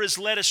whoever is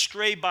led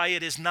astray by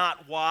it is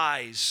not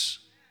wise.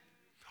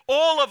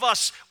 All of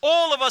us,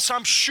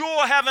 I'm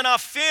sure, have in our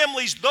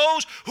families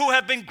those who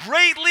have been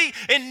greatly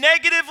and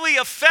negatively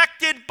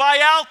affected by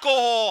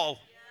alcohol.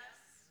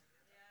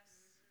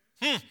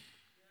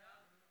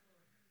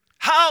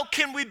 How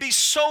can we be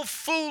so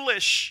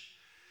foolish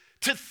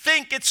to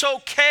think it's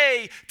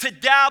okay to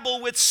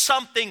dabble with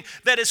something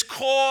that has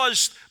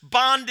caused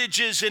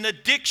bondages and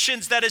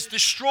addictions, that has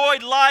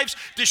destroyed lives,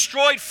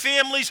 destroyed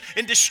families,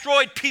 and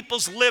destroyed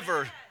people's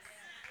liver?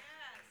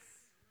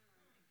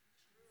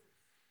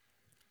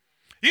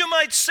 You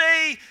might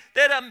say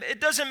that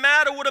it doesn't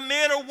matter what a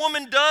man or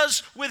woman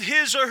does with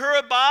his or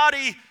her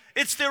body.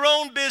 It's their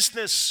own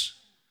business.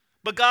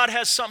 But God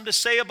has something to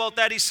say about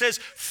that. He says,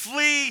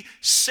 flee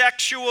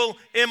sexual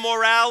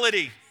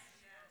immorality.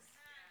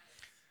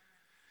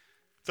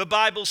 The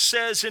Bible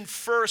says in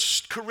 1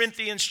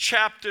 Corinthians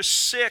chapter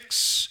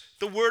 6,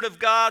 the Word of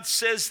God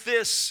says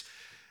this,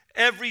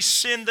 every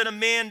sin that a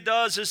man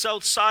does is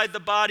outside the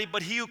body,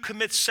 but he who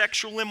commits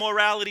sexual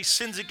immorality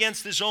sins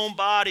against his own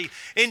body.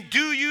 And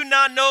do you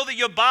not know that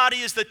your body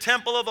is the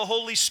temple of the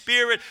Holy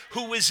Spirit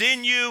who is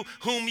in you,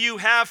 whom you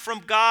have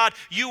from God?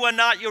 You are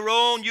not your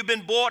own. You've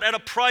been bought at a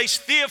price.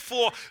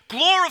 Therefore,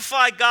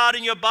 glorify God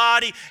in your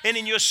body and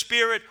in your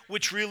spirit,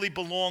 which really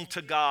belong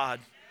to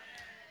God.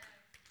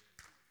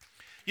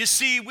 You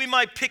see, we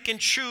might pick and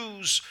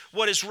choose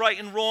what is right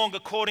and wrong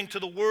according to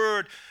the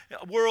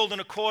world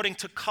and according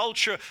to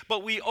culture,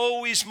 but we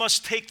always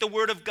must take the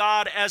Word of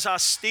God as our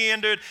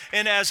standard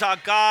and as our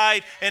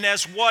guide and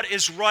as what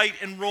is right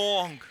and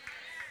wrong.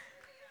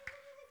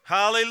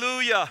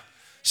 Hallelujah.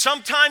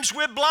 Sometimes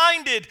we're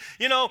blinded.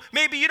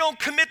 Maybe you don't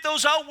commit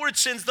those outward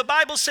sins. The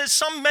Bible says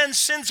some men's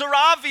sins are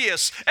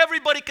obvious.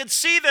 Everybody can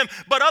see them,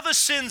 but other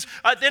sins,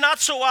 they're not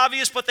so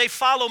obvious, but they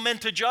follow men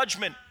to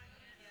judgment.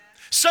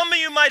 Some of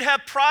you might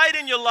have pride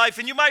in your life,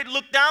 and you might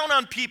look down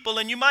on people,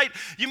 and you might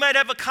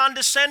have a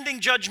condescending,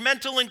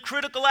 judgmental, and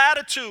critical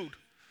attitude.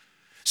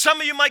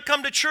 Some of you might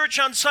come to church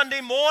on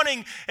Sunday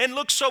morning and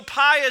look so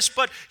pious,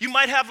 but you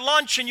might have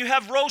lunch and you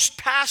have roast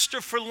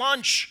pastor for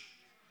lunch.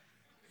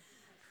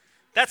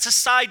 That's a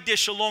side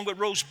dish along with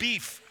roast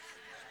beef.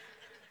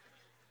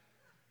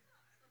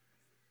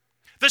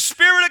 The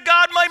Spirit of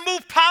God might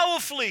move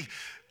powerfully.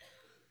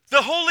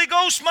 The Holy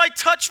Ghost might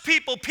touch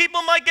people.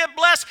 People might get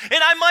blessed,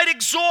 and I might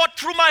exhort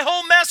through my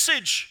whole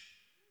message.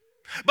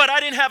 But I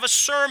didn't have a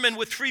sermon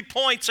with 3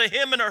 points, a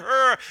him and a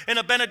her and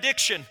a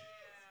benediction.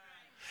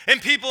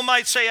 And people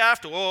might say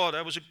after,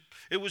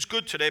 it was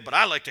good today, but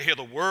I like to hear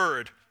the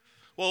word.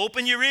 Well,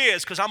 open your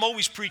ears, because I'm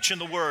always preaching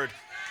the word.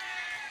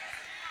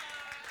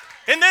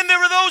 And then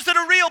there are those that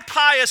are real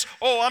pious.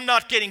 I'm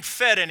not getting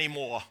fed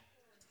anymore.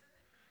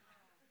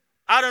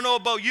 I don't know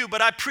about you,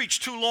 but I preach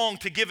too long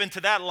to give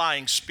into that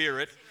lying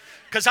spirit.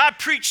 Because I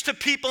preach to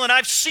people and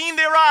I've seen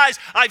their eyes,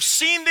 I've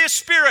seen their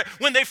spirit.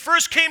 When they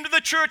first came to the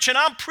church and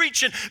I'm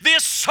preaching, they're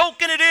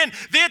soaking it in,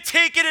 they're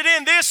taking it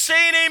in, they're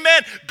saying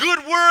amen, good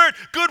word,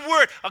 good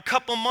word. A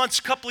couple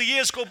months, couple of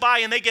years go by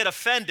and they get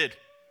offended.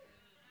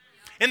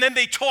 And then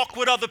they talk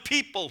with other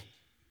people.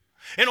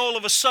 And all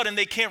of a sudden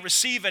they can't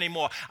receive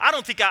anymore. I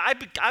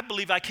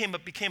believe I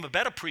became a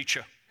better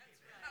preacher.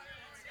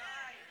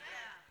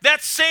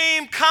 That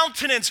same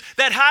countenance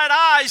that had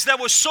eyes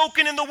that were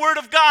soaking in the Word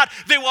of God,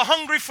 they were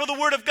hungry for the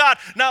Word of God.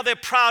 Now they're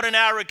proud and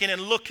arrogant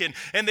and looking,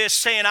 and they're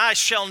saying, I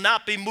shall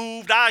not be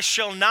moved, I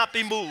shall not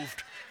be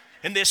moved.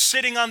 And they're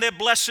sitting on their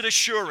blessed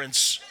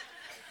assurance.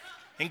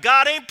 And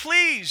God ain't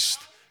pleased.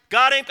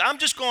 I'm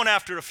just going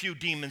after a few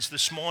demons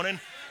this morning.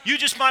 You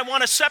just might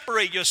want to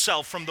separate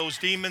yourself from those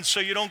demons so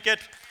you don't get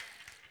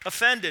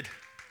offended.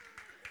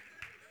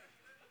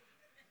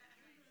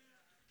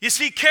 You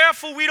see,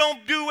 careful we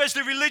don't do as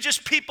the religious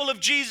people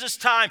of Jesus'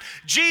 time.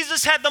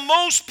 Jesus had the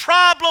most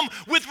problem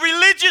with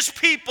religious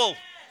people.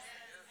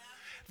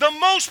 The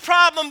most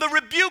problem, the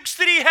rebukes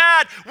that he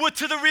had were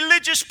to the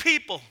religious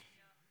people.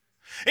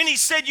 And he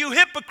said, you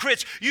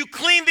hypocrites, you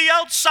clean the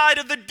outside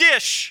of the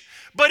dish,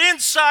 but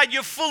inside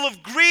you're full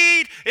of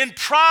greed and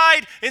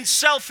pride and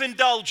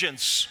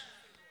self-indulgence.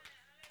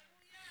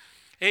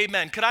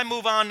 Amen. Could I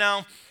move on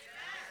now?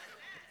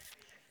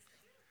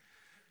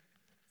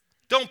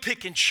 Don't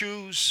pick and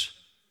choose.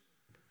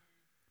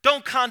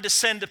 Don't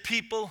condescend to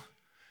people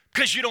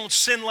because you don't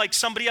sin like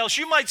somebody else.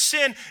 You might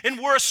sin in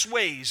worse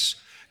ways.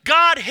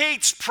 God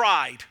hates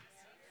pride.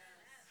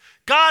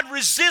 God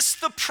resists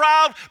the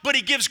proud, but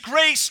he gives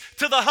grace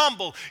to the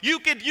humble. You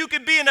could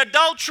be an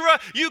adulterer,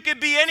 you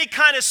could be any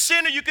kind of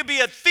sinner, you could be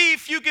a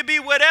thief, you could be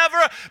whatever,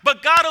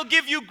 but God will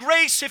give you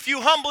grace if you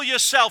humble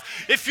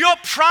yourself. If you're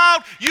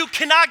proud, you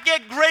cannot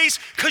get grace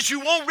because you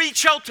won't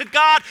reach out to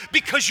God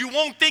because you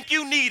won't think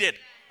you need it.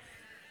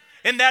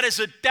 And that is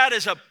a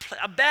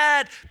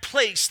bad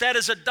place. That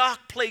is a dark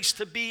place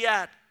to be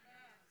at.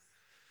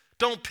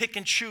 Don't pick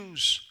and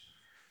choose.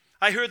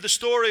 I heard the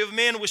story of a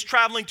man who was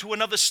traveling to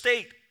another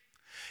state.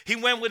 He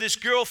went with his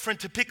girlfriend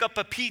to pick up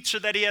a pizza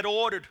that he had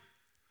ordered.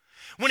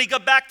 When he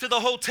got back to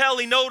the hotel,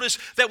 he noticed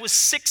there was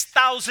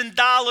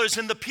 $6,000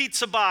 in the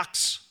pizza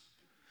box.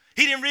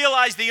 He didn't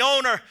realize the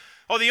owner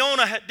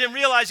didn't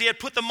realize he had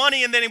put the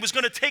money in, then he was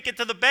going to take it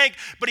to the bank,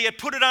 but he had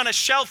put it on a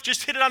shelf,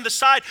 just hid it on the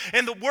side,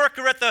 and the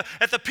worker at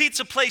the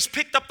pizza place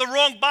picked up the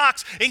wrong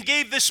box and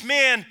gave this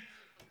man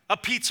a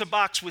pizza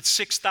box with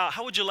 $6,000.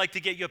 How would you like to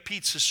get your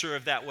pizza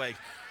served that way?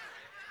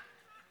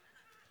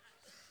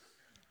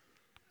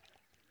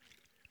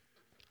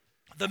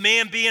 The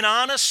man, being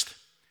honest,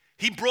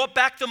 he brought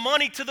back the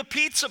money to the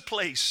pizza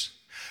place.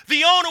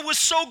 The owner was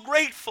so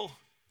grateful.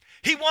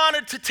 He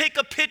wanted to take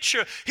a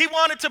picture. He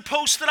wanted to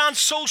post it on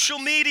social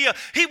media.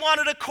 He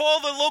wanted to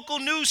call the local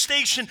news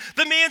station.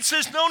 The man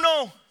says,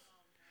 no.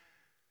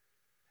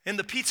 And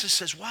the pizza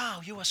says, wow,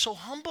 you are so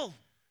humble.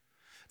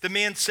 The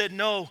man said,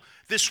 no,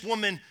 this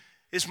woman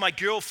is my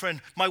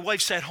girlfriend. My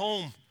wife's at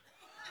home.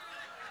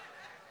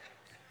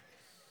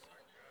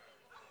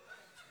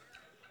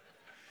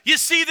 You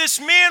see, this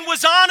man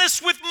was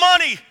honest with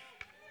money,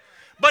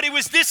 but he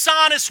was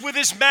dishonest with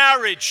his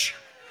marriage.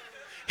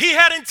 He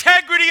had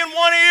integrity in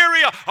one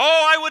area.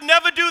 Oh, I would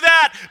never do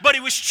that. But he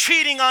was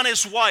cheating on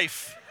his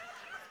wife.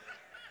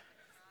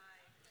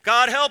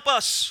 God help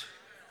us.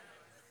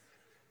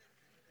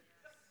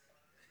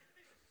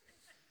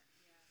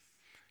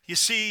 You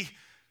see,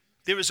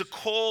 there is a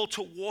call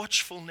to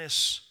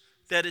watchfulness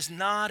that is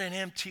not an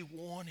empty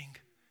warning.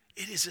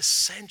 It is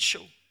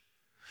essential.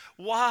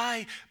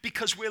 Why?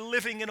 Because we're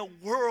living in a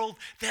world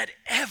that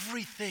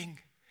everything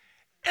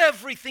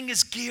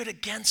is geared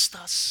against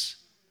us.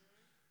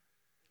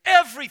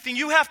 Everything.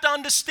 You have to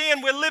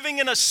understand we're living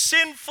in a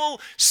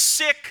sinful,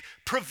 sick,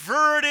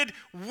 perverted,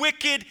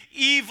 wicked,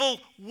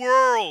 evil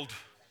world.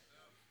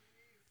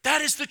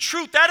 That is the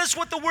truth. That is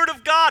what the Word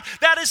of God,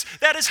 that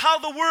is how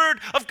the Word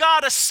of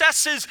God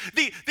assesses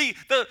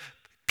the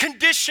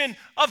condition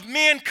of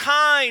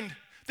mankind.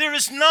 There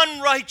is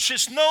none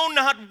righteous, no,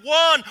 not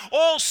one.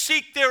 All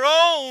seek their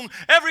own.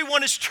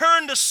 Everyone is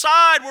turned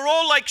aside. We're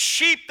all like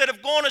sheep that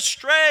have gone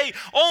astray.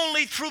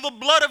 Only through the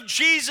blood of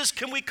Jesus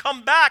can we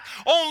come back.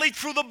 Only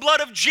through the blood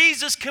of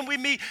Jesus can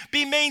we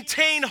be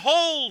maintained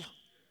whole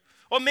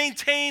or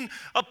maintain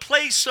a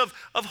place of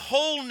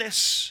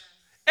wholeness.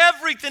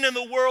 Everything in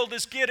the world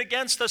is geared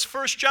against us.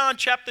 1 John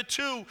chapter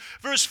 2,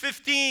 verse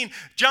 15,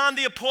 John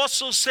the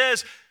Apostle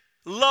says,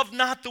 love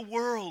not the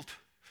world,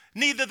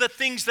 neither the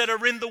things that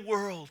are in the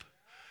world.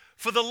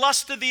 For the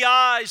lust of the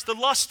eyes, the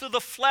lust of the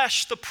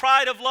flesh, the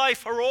pride of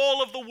life are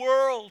all of the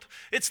world.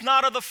 It's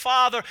not of the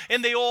Father,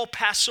 and they all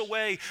pass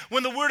away.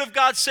 When the Word of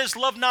God says,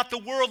 love not the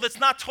world, it's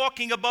not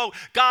talking about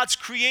God's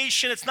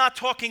creation. It's not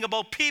talking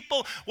about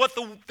people.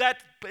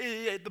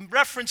 The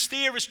reference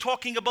there is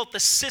talking about the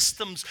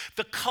systems,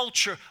 the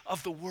culture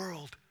of the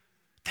world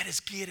that is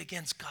geared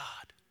against God.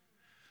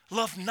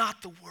 Love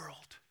not the world.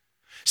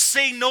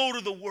 Say no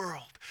to the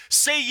world.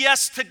 Say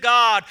yes to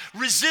God.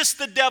 Resist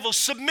the devil.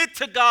 Submit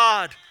to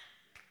God.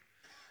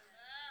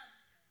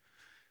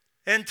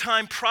 End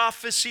time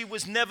prophecy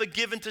was never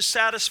given to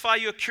satisfy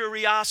your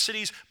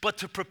curiosities, but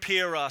to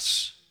prepare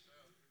us.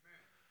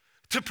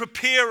 To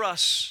prepare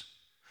us.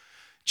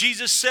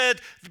 Jesus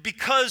said,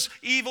 because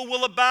evil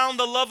will abound,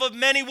 the love of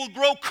many will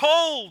grow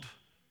cold.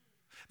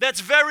 That's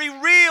very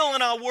real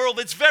in our world.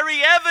 It's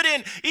very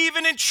evident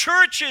even in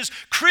churches.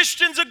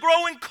 Christians are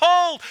growing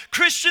cold.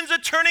 Christians are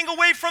turning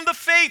away from the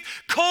faith.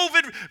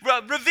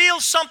 COVID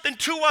revealed something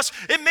to us.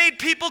 It made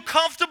people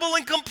comfortable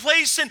and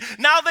complacent.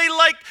 Now they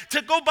like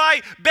to go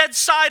by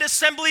bedside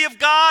assembly of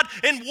God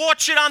and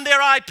watch it on their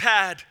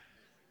iPad.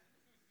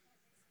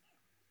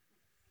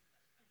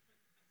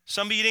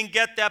 Some of you didn't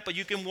get that, but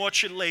you can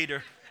watch it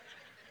later.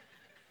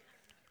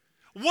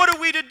 What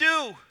are we to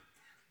do?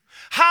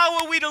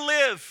 How are we to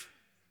live?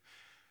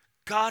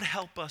 God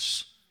help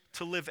us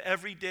to live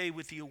every day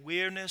with the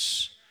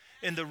awareness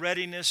and the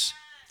readiness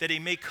that He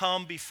may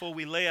come before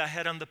we lay our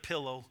head on the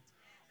pillow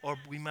or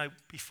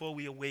before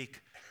we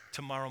awake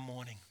tomorrow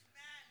morning.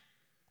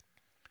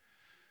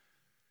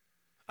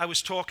 I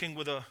was talking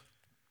with a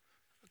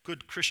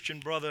good Christian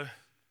brother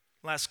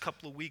last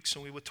couple of weeks,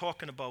 and we were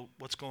talking about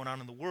what's going on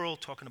in the world,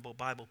 talking about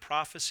Bible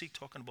prophecy,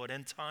 talking about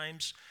end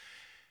times.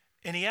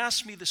 And he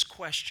asked me this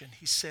question.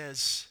 He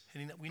says,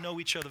 and we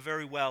know each other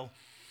very well,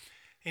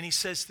 and he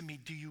says to me,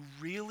 do you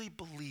really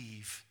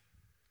believe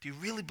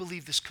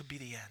this could be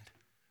the end?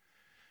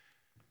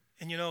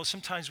 And you know,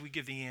 sometimes we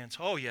give the answer,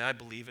 oh yeah, I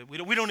believe it.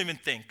 We don't even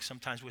think.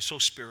 Sometimes we're so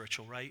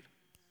spiritual, right?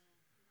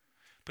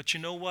 But you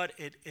know what?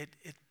 It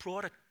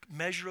brought a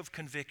measure of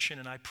conviction,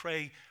 and I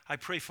pray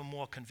for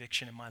more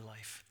conviction in my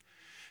life.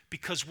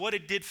 Because what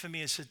it did for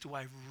me is, do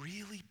I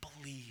really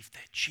believe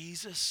that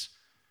Jesus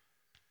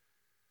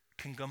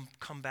can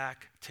come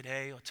back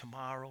today or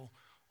tomorrow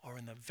or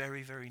in the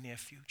very, very near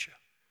future?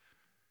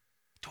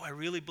 Do I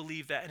really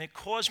believe that? And it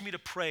caused me to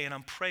pray, and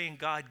I'm praying,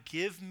 God,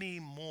 give me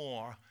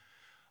more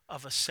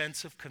of a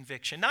sense of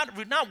conviction.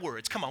 Not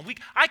words. Come on,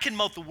 I can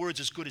mouth the words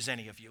as good as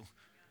any of you.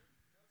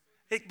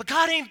 But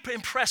God ain't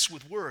impressed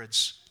with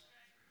words.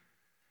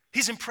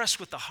 He's impressed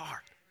with the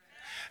heart.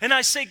 And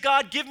I say,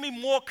 God, give me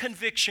more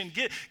conviction.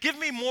 Give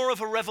me more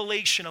of a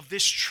revelation of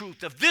this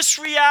truth, of this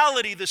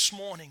reality this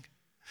morning,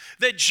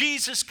 that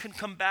Jesus can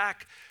come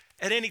back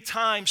at any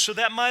time, so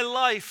that my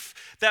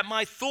life, that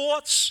my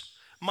thoughts,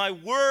 my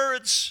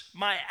words,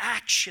 my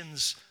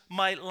actions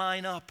might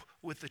line up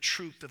with the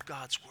truth of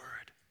God's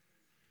word.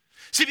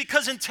 See,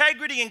 because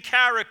integrity and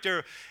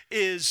character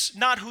is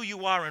not who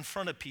you are in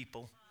front of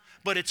people,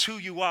 but it's who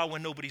you are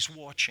when nobody's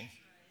watching.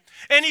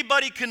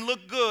 Anybody can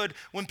look good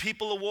when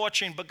people are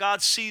watching, but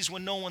God sees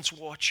when no one's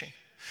watching.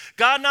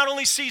 God not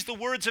only sees the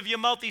words of your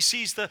mouth, he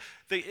sees the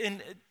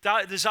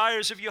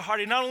desires of your heart.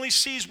 He not only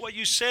sees what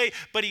you say,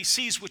 but he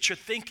sees what you're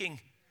thinking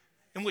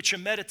and what you're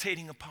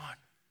meditating upon.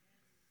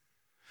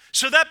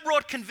 So that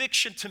brought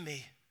conviction to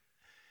me.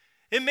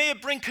 It may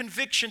bring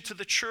conviction to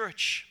the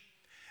church.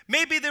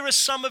 Maybe there are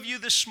some of you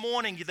this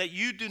morning that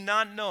you do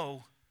not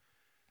know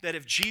that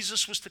if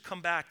Jesus was to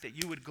come back,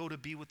 that you would go to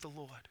be with the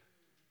Lord.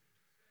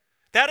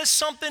 That is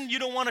something you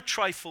don't want to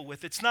trifle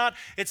with. It's not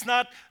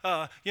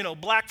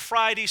Black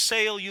Friday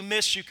sale you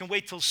miss. You can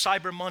wait till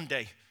Cyber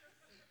Monday.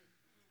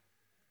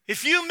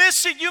 If you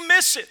miss it, you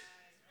miss it.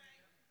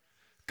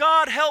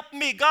 God help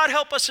me. God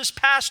help us as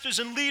pastors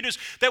and leaders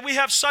that we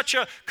have such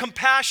a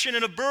compassion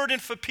and a burden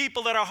for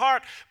people, that our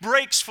heart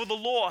breaks for the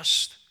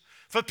lost.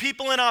 For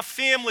people in our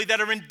family that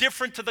are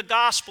indifferent to the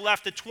gospel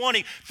after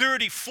 20,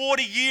 30,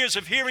 40 years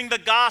of hearing the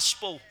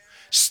gospel.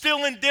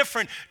 Still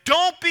indifferent.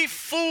 Don't be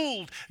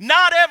fooled.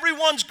 Not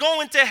everyone's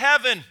going to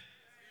heaven.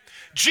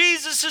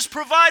 Jesus has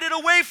provided a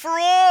way for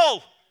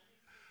all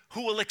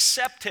who will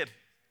accept him.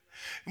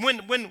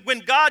 When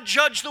God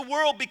judged the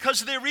world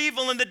because of their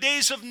evil in the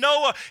days of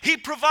Noah, he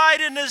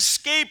provided an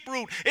escape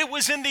route. It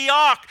was in the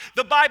ark.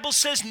 The Bible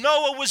says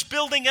Noah was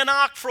building an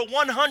ark for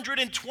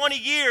 120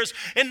 years.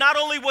 And not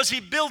only was he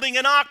building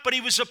an ark, but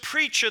he was a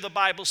preacher, the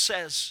Bible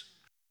says.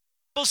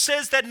 The Bible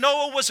says that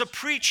Noah was a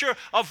preacher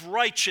of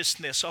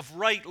righteousness, of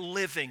right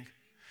living.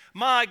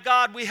 My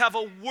God, we have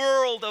a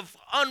world of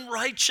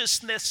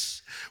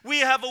unrighteousness. We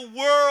have a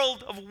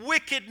world of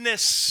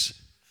wickedness.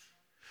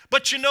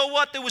 But you know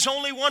what? There was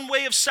only one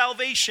way of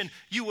salvation.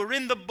 You were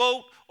in the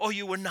boat or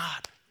you were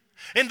not.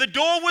 And the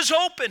door was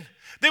open.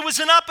 There was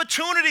an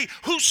opportunity.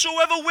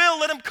 Whosoever will,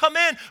 let him come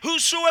in.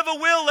 Whosoever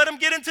will, let him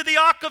get into the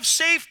ark of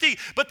safety.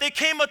 But there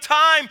came a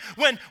time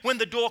when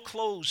the door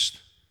closed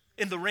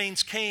and the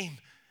rains came.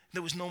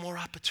 There was no more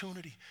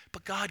opportunity.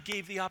 But God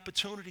gave the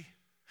opportunity.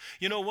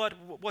 You know what?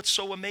 What's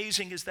so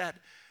amazing is that,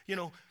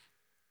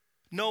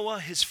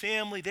 Noah, his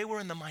family, they were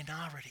in the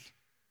minority.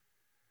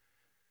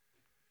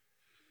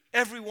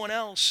 Everyone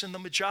else in the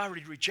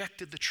majority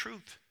rejected the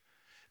truth.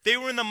 They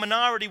were in the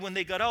minority when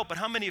they got out, but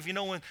how many of you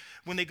know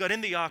when they got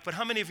in the ark, but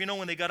how many of you know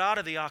when they got out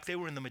of the ark, they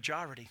were in the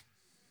majority?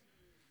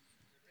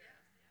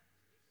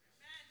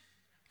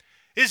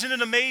 Isn't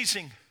it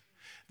amazing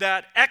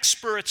that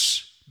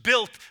experts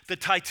built the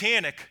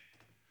Titanic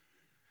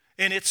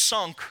and it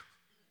sunk,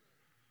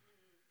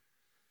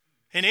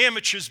 and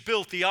amateurs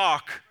built the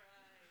ark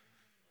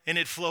and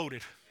it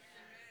floated?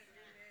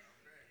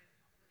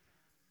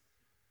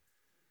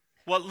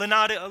 What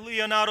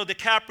Leonardo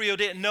DiCaprio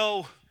didn't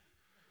know,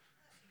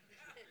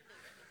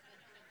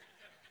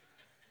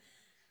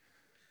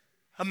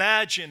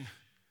 imagine,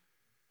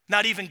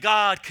 not even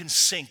God can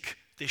sink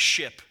this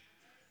ship,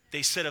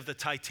 they said of the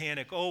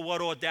Titanic. Oh,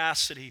 what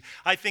audacity.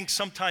 I think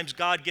sometimes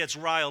God gets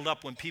riled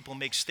up when people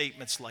make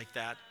statements like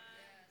that.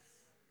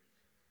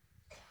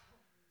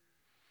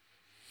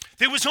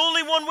 There was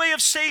only one way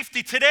of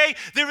safety. Today,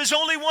 there is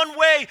only one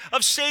way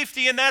of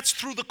safety, and that's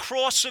through the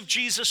cross of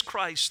Jesus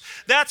Christ.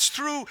 That's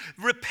through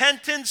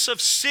repentance of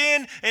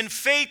sin and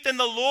faith in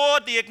the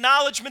Lord, the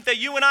acknowledgement that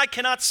you and I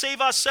cannot save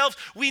ourselves.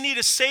 We need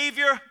a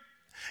Savior,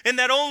 and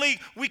that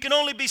we can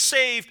only be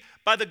saved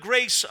by the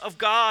grace of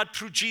God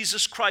through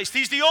Jesus Christ.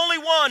 He's the only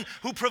one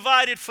who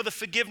provided for the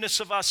forgiveness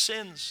of our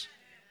sins.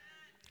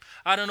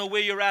 I don't know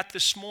where you're at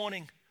this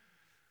morning,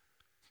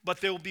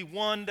 but there will be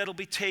one that will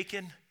be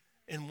taken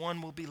and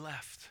one will be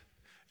left.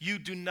 You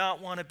do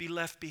not want to be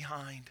left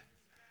behind.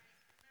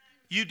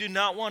 You do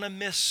not want to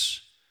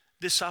miss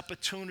this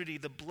opportunity,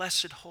 the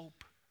blessed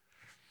hope.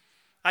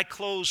 I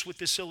close with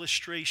this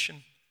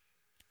illustration.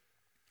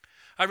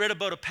 I read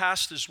about a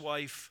pastor's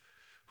wife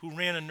who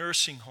ran a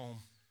nursing home.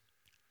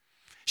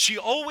 She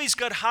always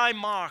got high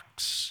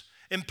marks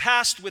and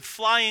passed with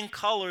flying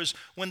colors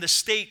when the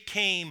state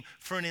came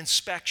for an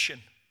inspection.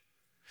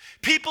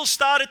 People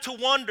started to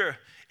wonder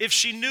if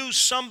she knew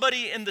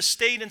somebody in the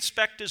state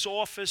inspector's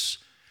office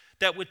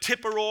that would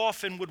tip her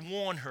off and would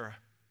warn her.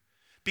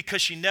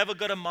 because she never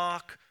got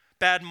a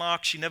bad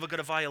mark, she never got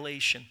a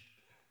violation.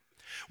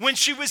 When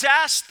she was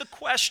asked the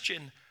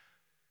question,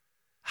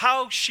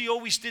 how she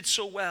always did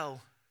so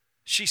well,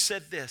 she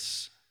said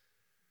this.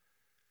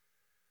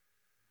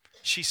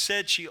 She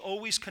said she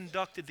always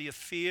conducted the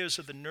affairs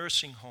of the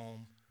nursing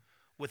home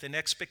with an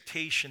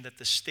expectation that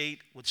the state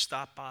would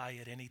stop by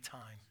at any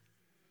time.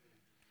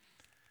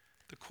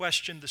 The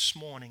question this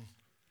morning,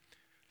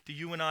 do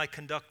you and I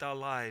conduct our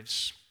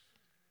lives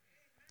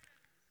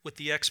with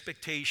the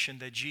expectation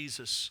that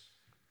Jesus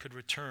could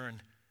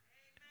return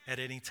at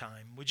any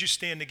time? Would you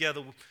stand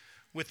together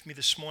with me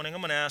this morning? I'm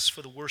going to ask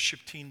for the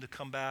worship team to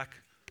come back.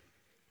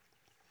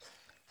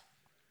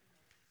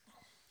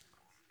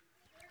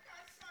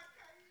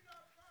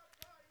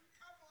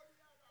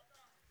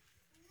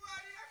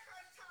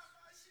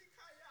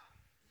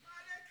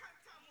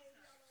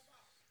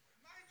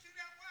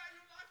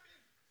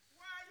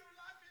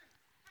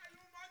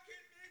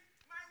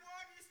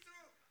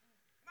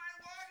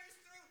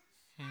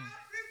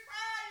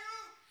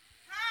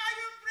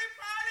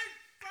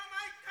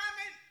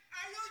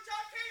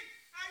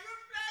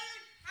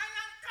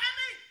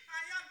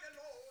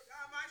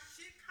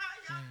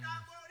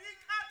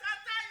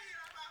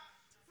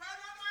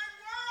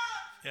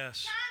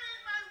 Yes.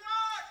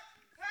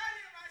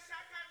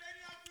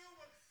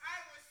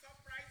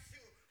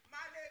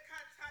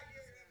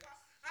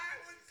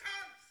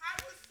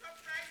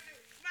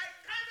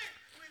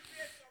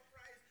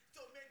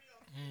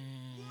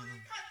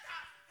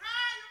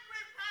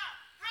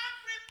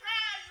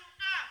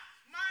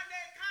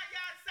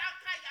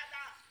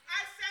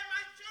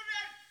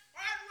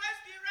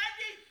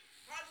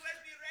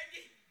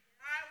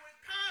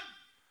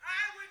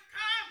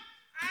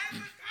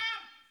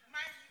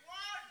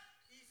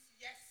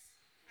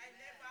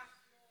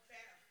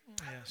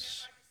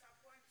 Yes.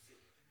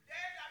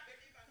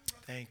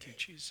 Thank you,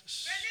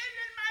 Jesus.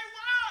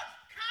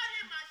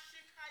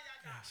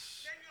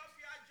 Yes. Many of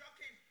you are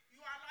joking.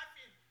 You are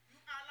laughing. You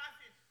are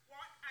laughing.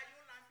 What are you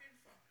laughing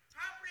for?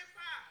 How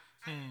prepare?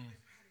 I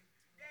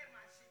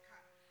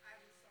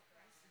will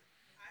surprise you.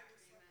 I will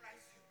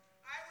surprise you.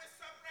 I will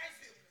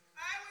surprise you.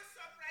 I will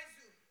surprise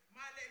you.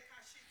 Male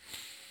Kashiko.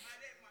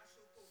 Male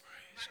Mashoko. My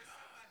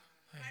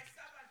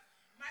servant.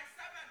 My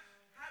servant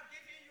have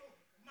given you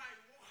my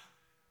word.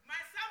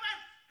 My servant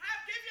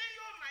have given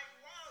you my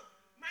word.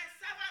 My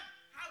servant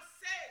have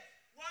said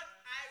what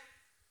I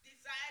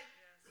desire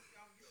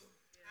from you.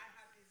 I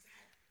have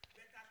desired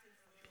better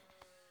things for you.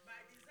 My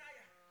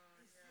desire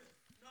is you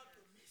not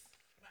to miss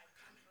my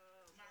coming.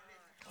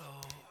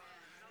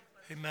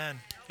 Amen.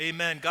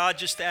 Amen. God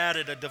just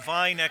added a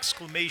divine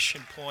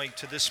exclamation point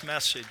to this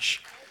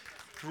message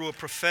through a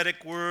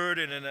prophetic word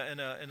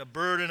and a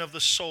burden of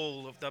the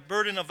soul, of the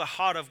burden of the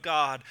heart of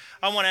God.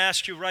 I want to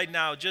ask you right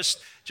now,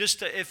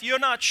 if you're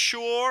not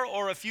sure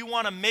or if you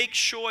want to make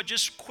sure,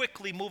 just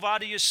quickly move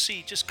out of your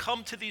seat. Just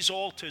come to these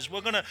altars. We're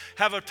going to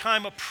have a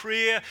time of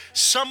prayer.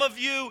 Some of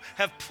you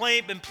have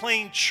been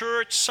playing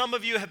church. Some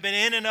of you have been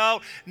in and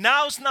out.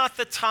 Now's not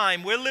the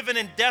time. We're living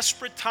in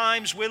desperate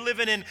times. We're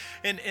living in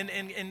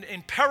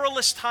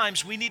perilous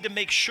times. We need to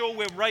make sure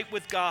we're right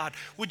with God.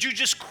 Would you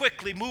just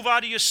quickly move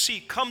out of your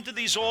seat? Come to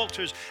these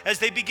altars as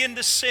they begin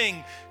to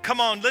sing.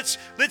 Come on, let's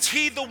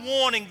heed the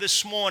warning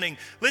this morning.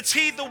 Let's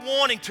heed the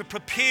warning to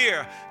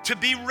prepare, to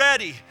be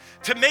ready,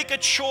 to make a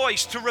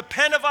choice, to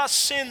repent of our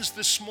sins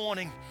this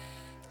morning.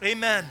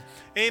 Amen.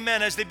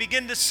 Amen. As they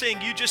begin to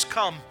sing, you just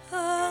come.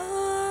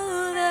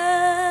 All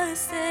the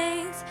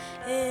saints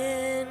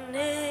and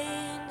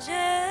angels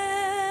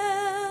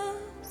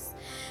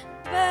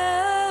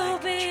bow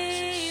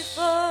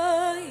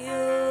before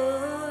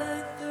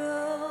your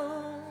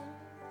throne,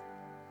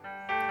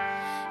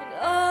 and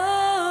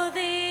all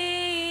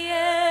the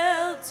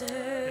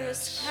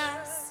elders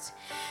cast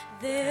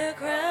their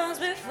crowns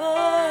before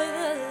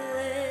the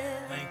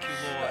Lamb. Thank you,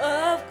 Lord.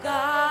 Of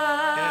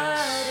God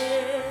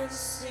and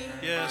sing.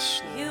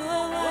 Yes, Lord. You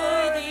are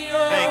worthy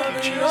of Thank you,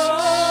 it Jesus.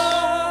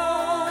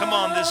 all. Come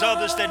on, there's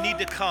others that need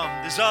to come.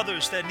 There's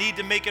others that need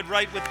to make it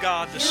right with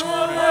God this You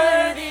morning.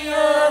 are worthy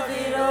of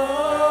it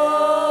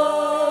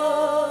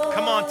all.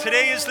 Come on,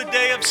 today is the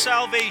day of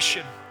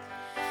salvation.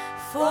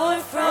 For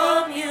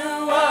from you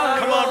are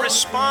Come on, all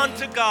respond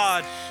to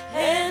God.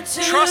 and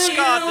to Trust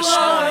God this you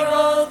are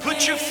all morning.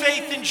 Put your things.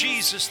 faith in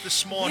Jesus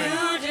this morning.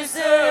 You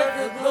deserve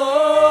the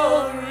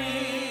glory.